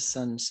up to the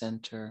sun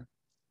center.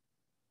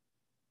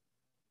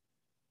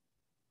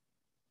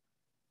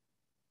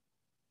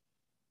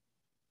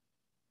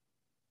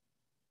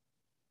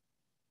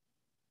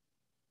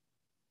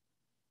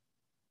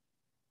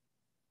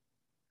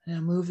 Now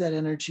move that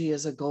energy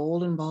as a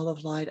golden ball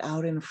of light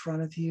out in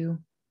front of you.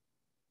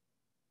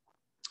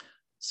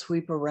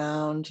 Sweep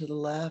around to the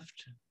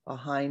left,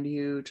 behind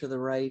you, to the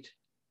right,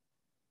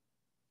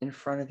 in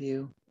front of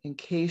you.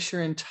 Encase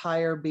your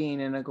entire being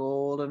in a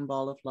golden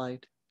ball of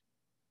light.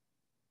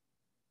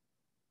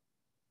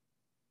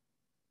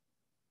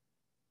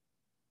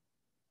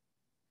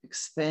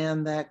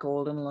 Expand that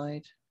golden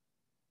light.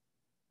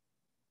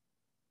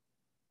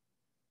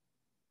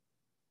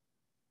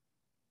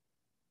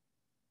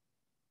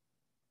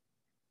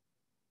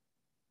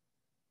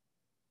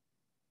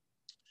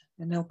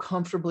 And now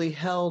comfortably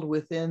held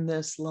within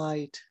this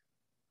light,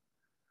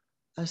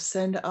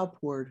 ascend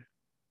upward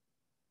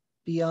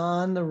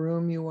beyond the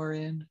room you are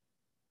in.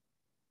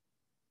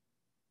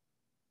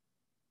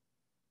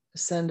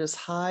 Ascend as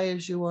high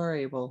as you are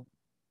able,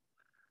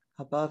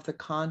 above the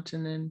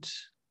continent,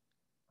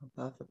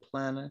 above the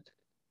planet.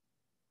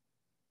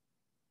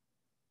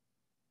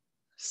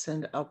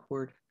 Ascend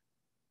upward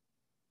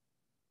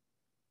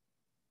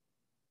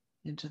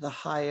into the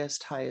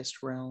highest,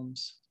 highest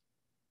realms.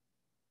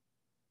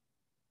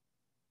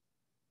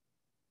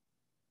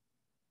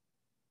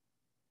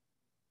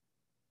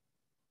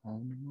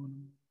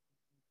 Om.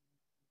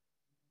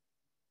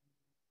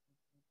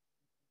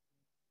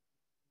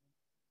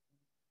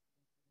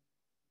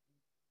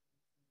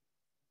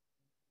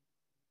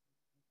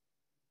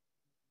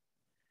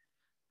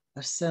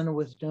 Ascend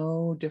with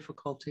no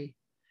difficulty.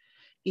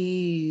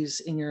 Ease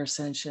in your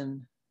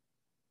ascension.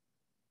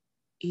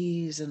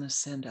 Ease and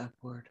ascend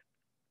upward.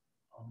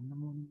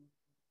 Om.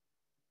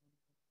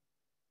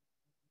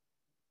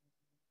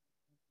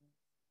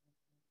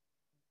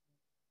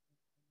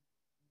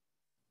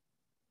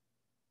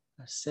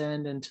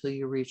 Ascend until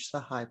you reach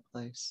the high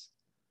place.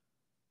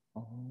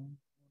 Om.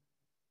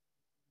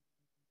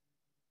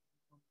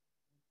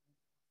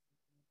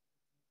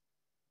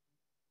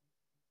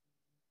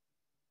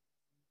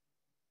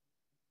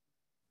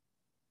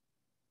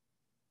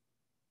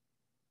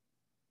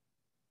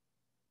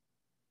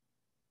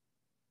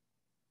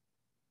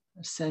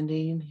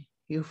 Ascending,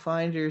 you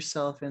find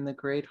yourself in the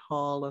great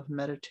hall of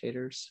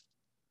meditators,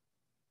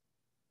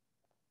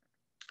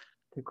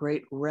 the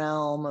great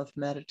realm of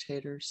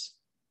meditators,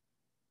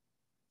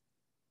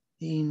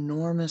 the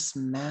enormous,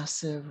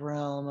 massive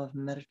realm of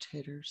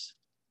meditators.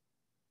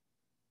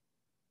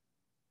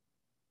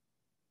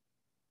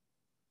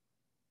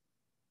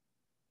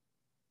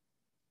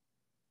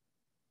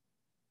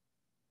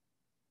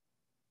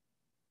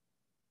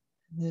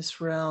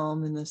 This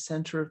realm, in the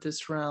center of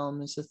this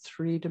realm, is a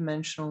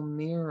three-dimensional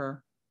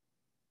mirror.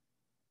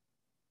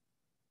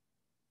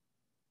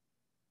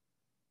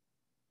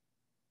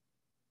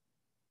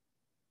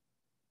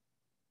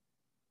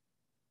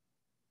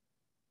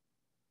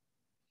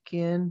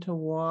 Begin to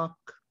walk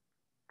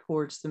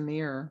towards the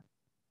mirror.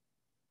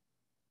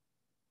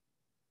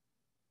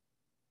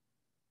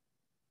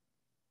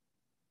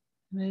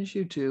 And as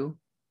you do,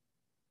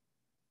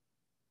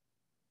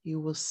 you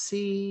will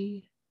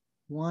see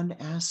one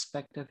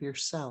aspect of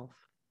yourself.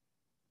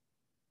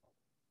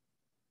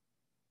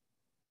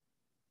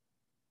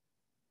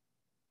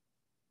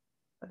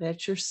 But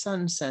at your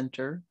sun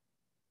center,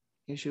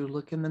 as you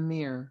look in the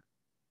mirror,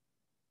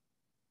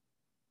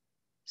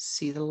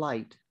 see the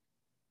light,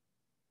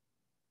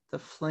 the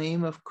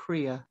flame of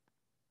Kriya,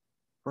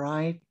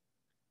 bright,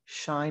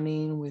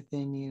 shining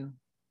within you.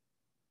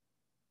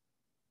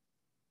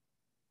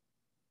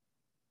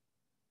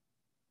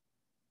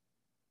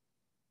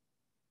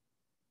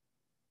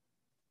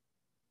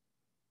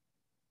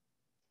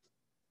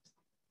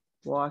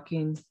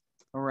 Walking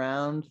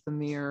around the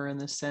mirror in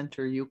the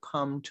center, you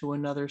come to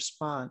another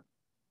spot.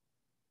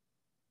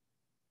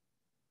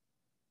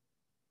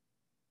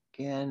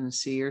 Again,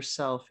 see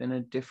yourself in a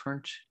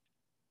different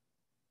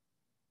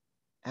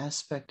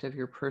aspect of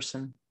your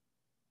person.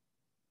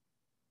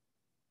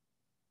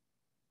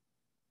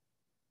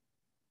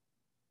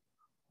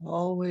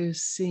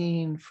 Always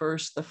seeing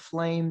first the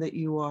flame that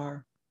you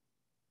are.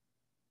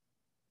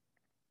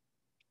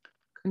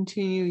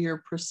 Continue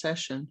your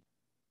procession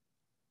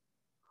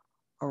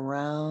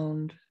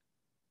around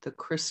the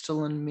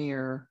crystalline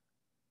mirror,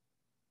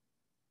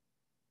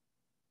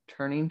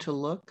 turning to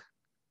look,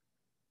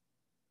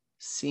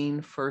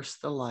 seeing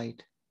first the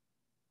light.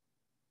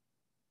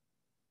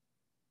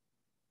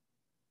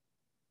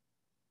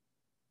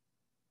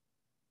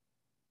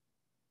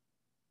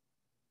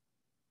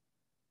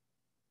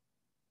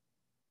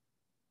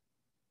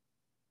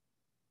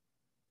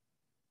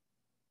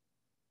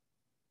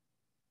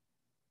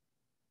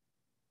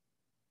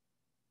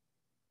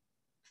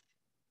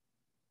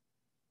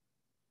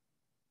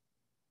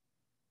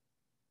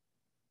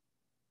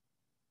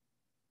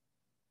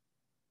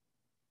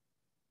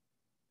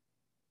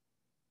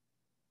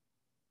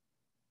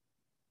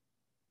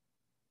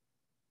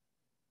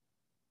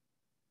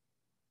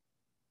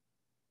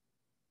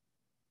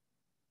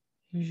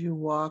 As you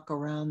walk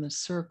around the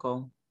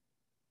circle,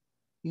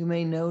 you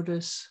may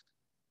notice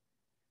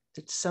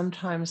that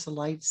sometimes the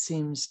light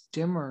seems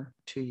dimmer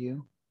to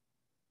you,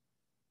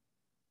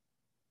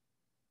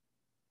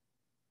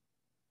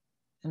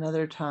 and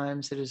other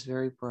times it is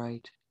very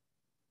bright.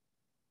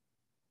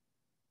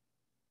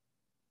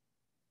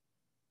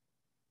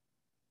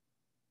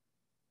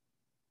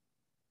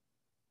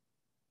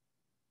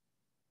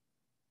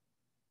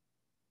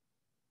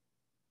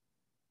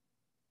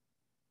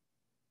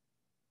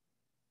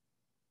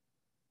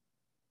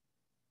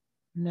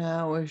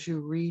 Now, as you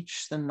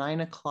reach the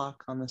 9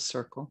 o'clock on the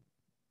circle,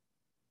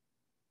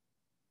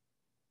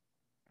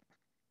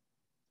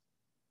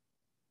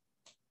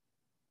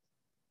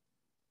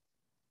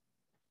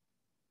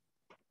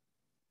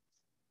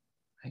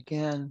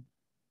 again,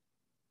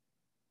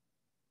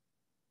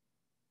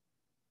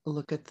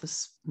 look at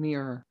this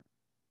mirror.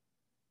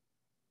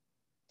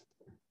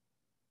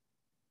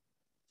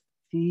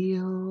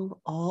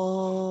 Feel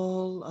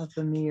all of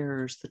the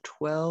mirrors, the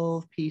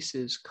 12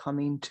 pieces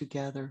coming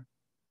together.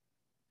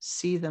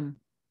 See them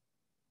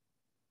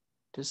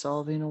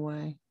dissolving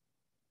away.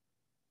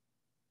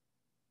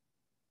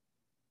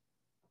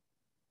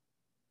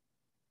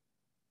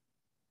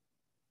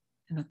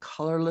 And a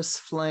colorless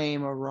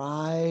flame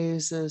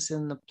arises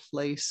in the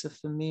place of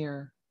the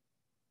mirror.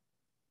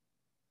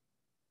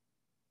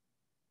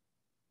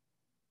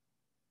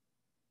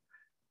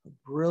 A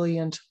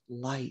brilliant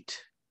light,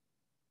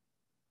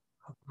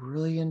 a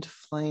brilliant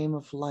flame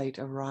of light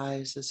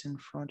arises in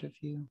front of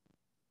you.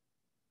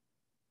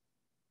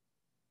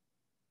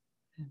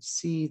 And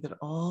see that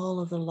all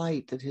of the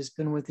light that has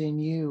been within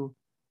you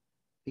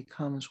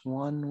becomes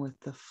one with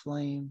the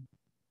flame,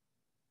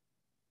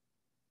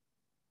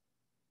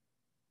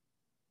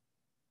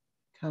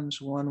 becomes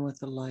one with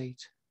the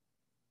light.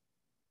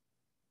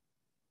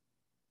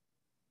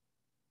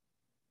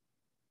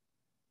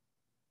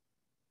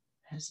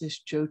 As this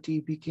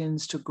Jyoti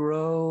begins to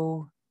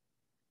grow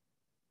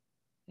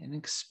and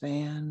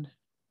expand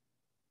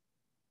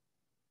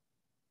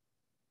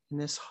in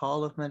this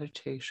hall of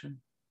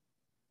meditation,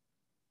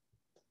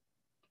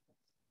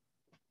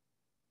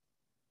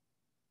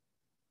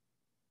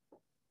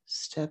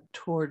 step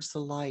towards the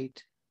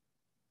light,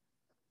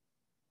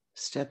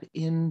 step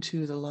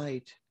into the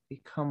light,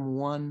 become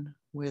one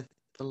with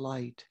the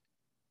light.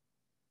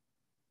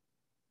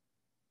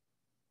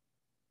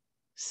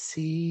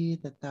 See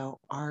that thou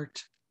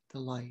art the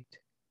light.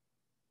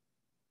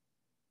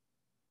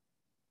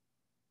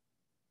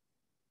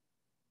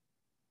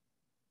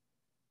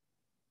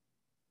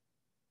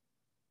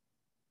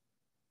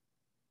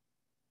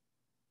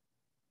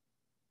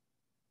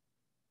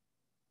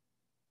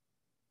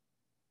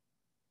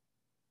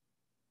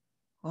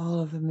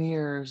 All of the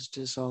mirrors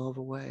dissolve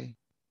away.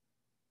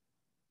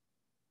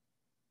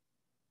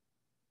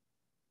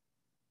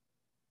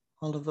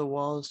 All of the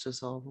walls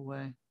dissolve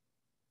away.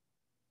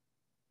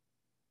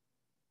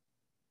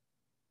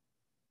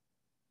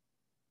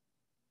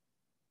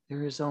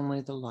 There is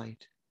only the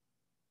light.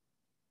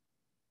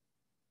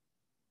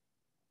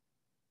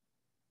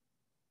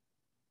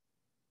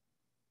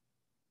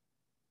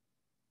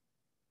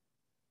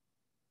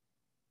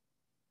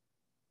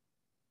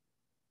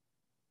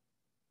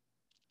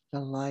 The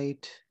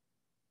light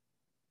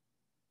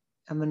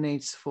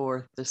emanates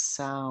forth the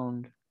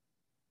sound.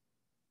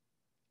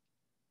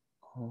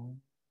 Oh.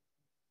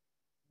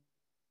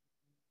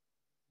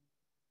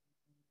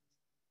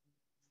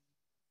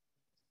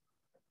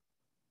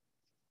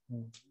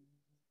 Oh.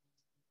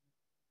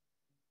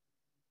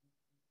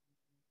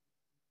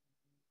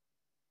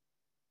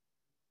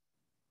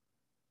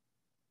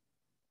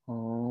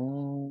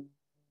 Oh.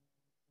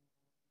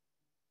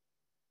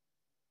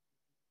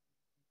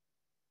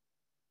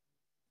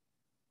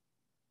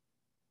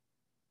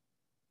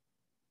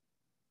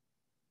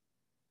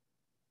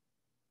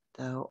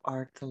 Thou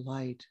art the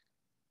light.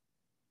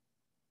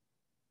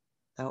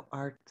 Thou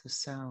art the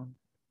sound.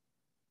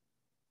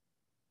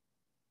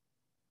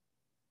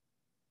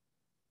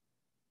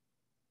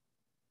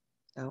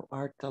 Thou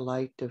art the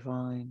light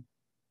divine.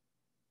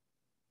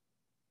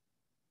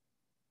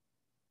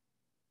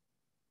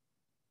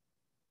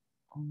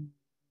 Om.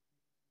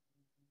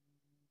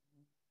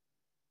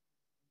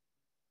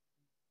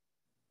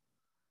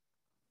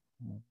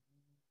 Om.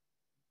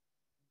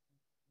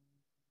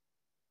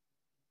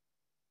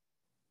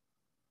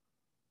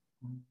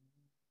 Om.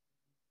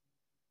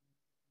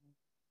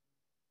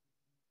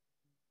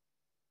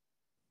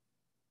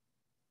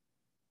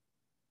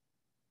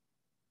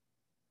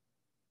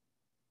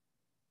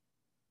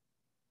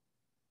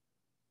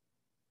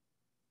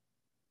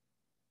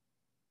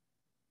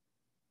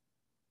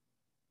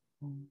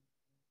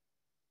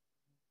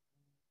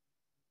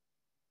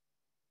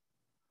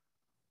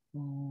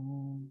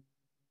 Om.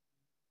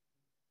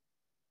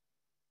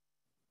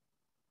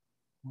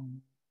 Om.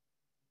 Om.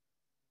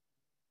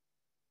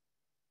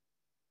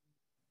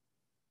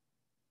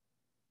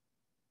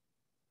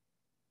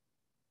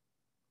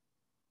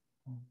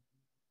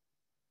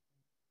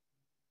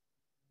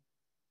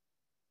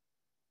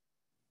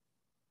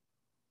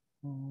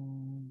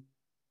 Om.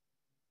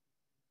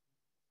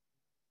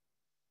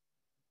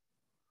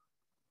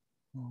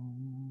 Om.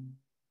 Om.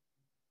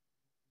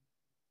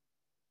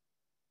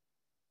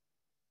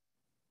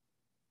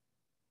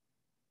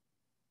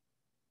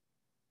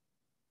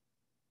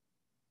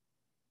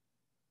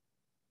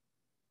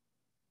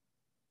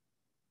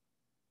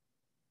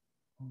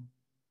 Om.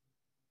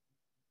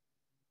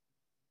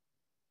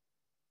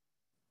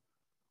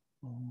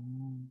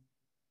 Om.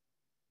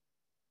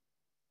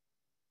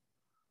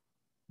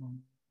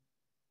 Om.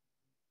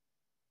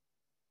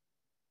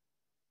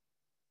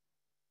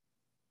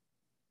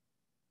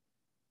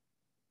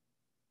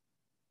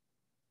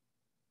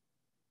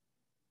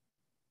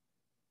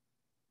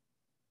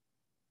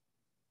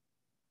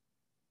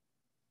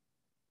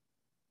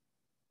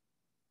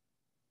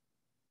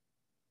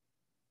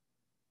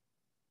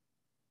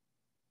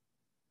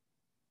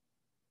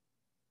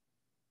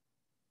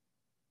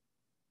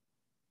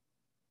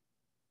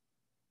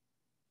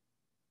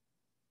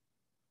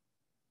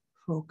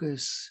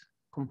 Focus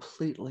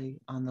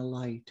completely on the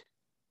light.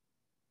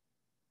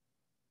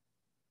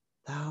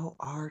 Thou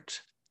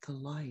art the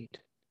light.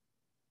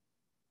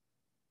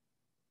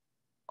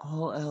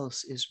 All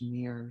else is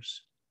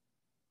mirrors.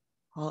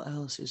 All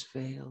else is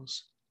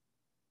veils.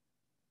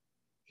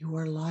 You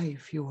are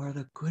life. You are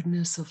the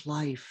goodness of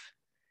life.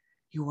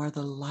 You are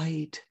the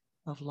light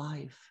of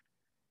life.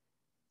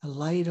 The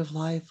light of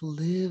life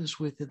lives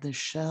within the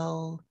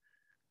shell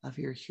of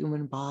your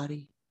human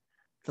body.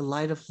 The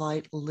light of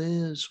light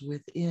lives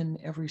within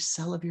every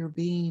cell of your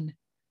being.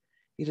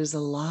 It is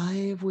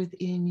alive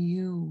within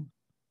you.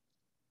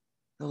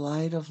 The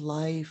light of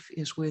life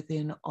is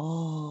within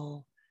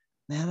all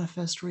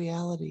manifest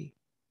reality,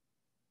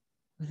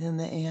 within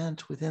the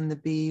ant, within the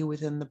bee,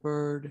 within the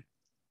bird,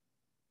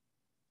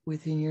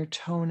 within your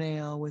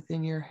toenail,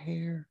 within your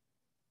hair.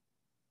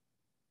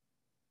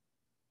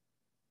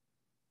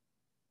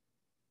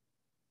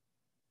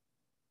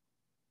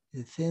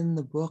 Within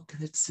the book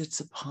that sits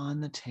upon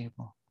the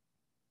table,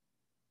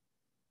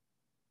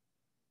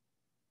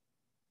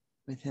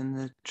 within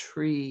the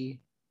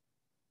tree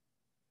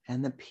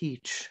and the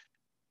peach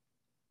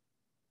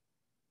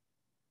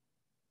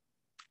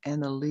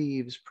and the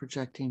leaves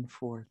projecting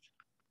forth.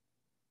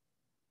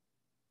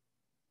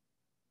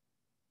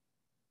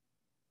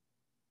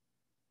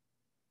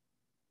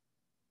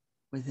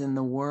 Within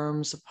the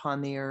worms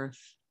upon the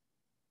earth,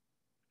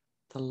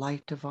 the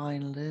light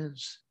divine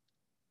lives.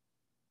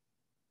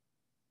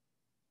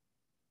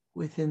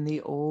 Within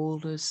the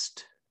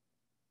oldest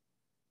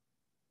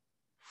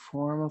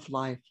form of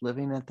life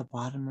living at the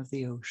bottom of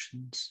the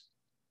oceans,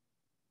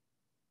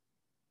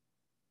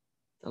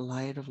 the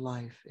light of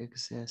life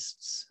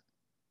exists.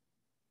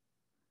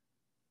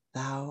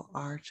 Thou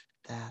art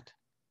that.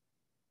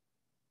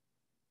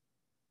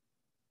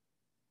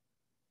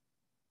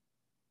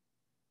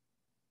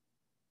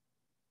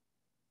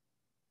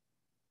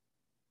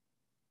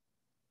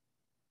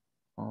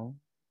 Om.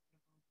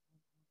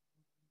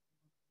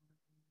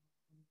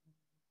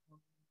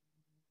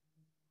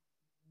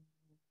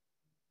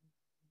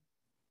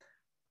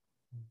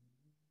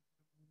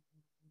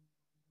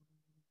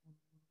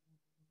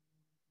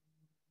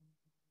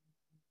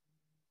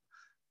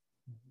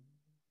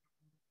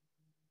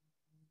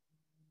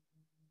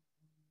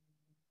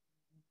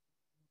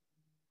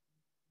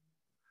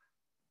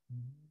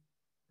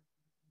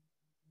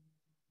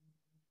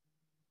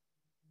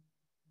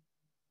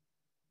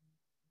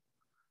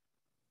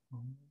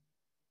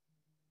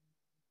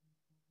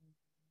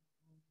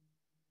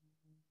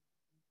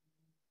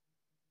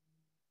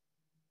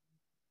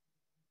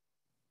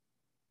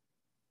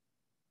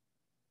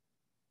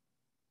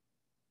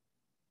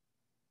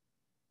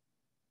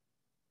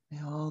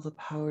 May all the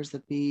powers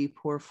that be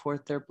pour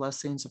forth their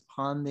blessings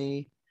upon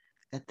thee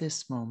at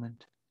this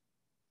moment,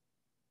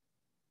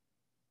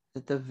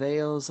 that the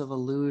veils of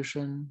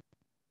illusion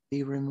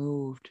be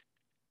removed,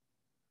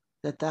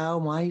 that thou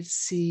might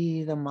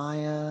see the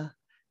Maya,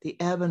 the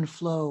ebb and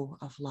flow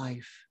of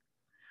life.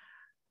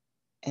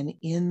 And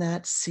in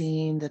that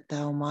seeing, that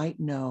thou might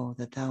know,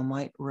 that thou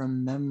might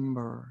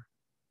remember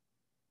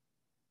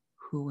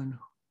who and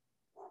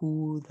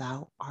who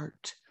thou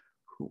art,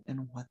 who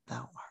and what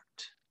thou art.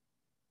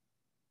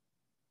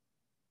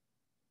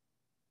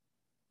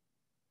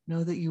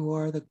 Know that you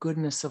are the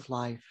goodness of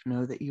life.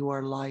 Know that you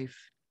are life.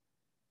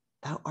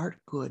 Thou art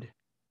good.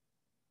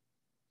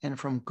 And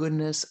from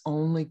goodness,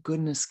 only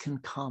goodness can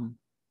come.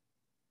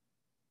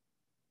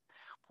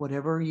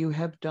 Whatever you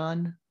have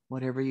done,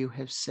 whatever you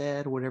have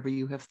said, whatever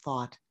you have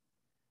thought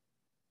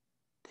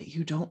that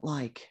you don't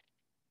like,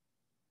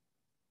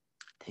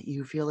 that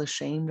you feel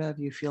ashamed of,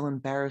 you feel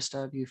embarrassed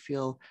of, you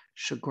feel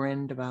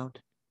chagrined about,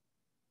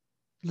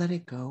 let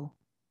it go.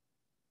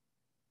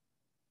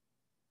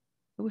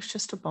 It was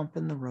just a bump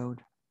in the road.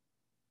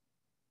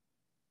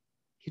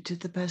 You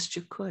did the best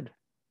you could.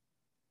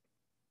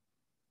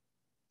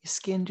 You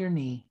skinned your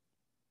knee.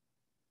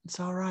 It's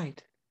all right.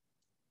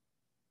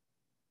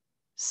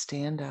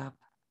 Stand up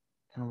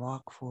and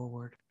walk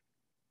forward.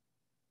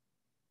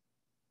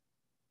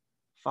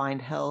 Find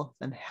health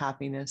and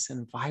happiness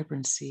and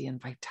vibrancy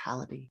and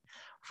vitality.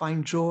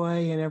 Find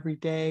joy in every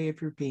day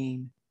of your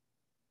being.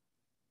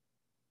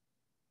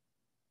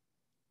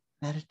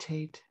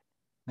 Meditate,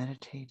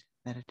 meditate,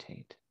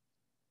 meditate.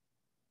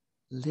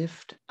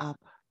 Lift up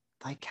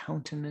thy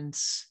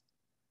countenance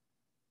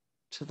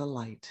to the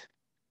light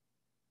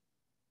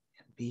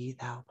and be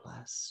thou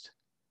blessed.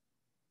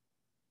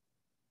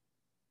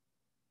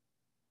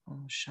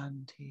 Om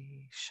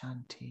Shanti,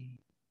 Shanti,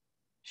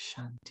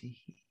 Shanti.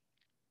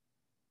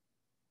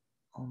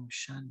 Om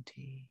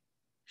Shanti,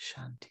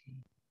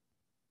 Shanti,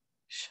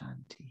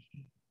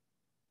 Shanti.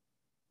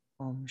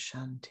 Om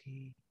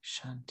Shanti,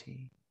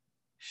 Shanti,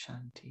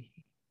 Shanti.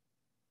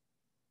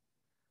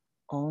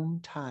 Om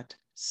Tat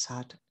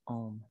Sat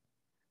Om.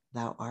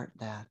 Thou art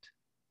that.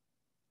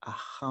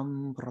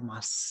 Aham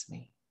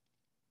Brahmasmi.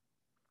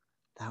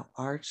 Thou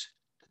art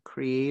the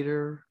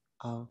creator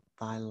of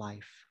thy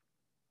life.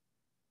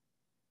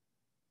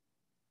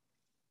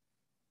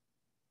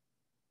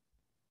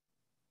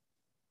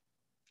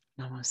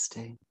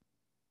 Namaste.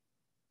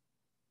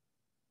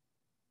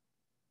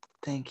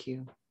 Thank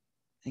you.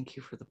 Thank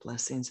you for the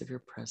blessings of your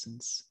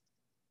presence.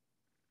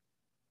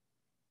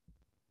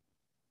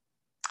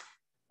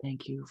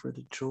 Thank you for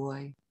the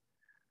joy,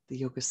 the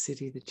yoga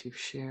city that you've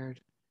shared,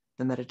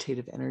 the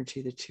meditative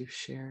energy that you've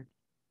shared.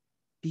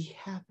 Be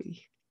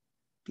happy.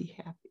 Be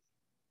happy.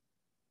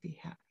 Be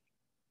happy.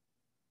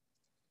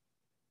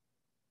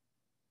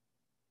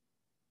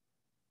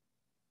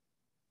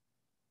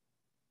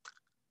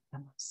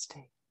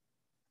 Namaste.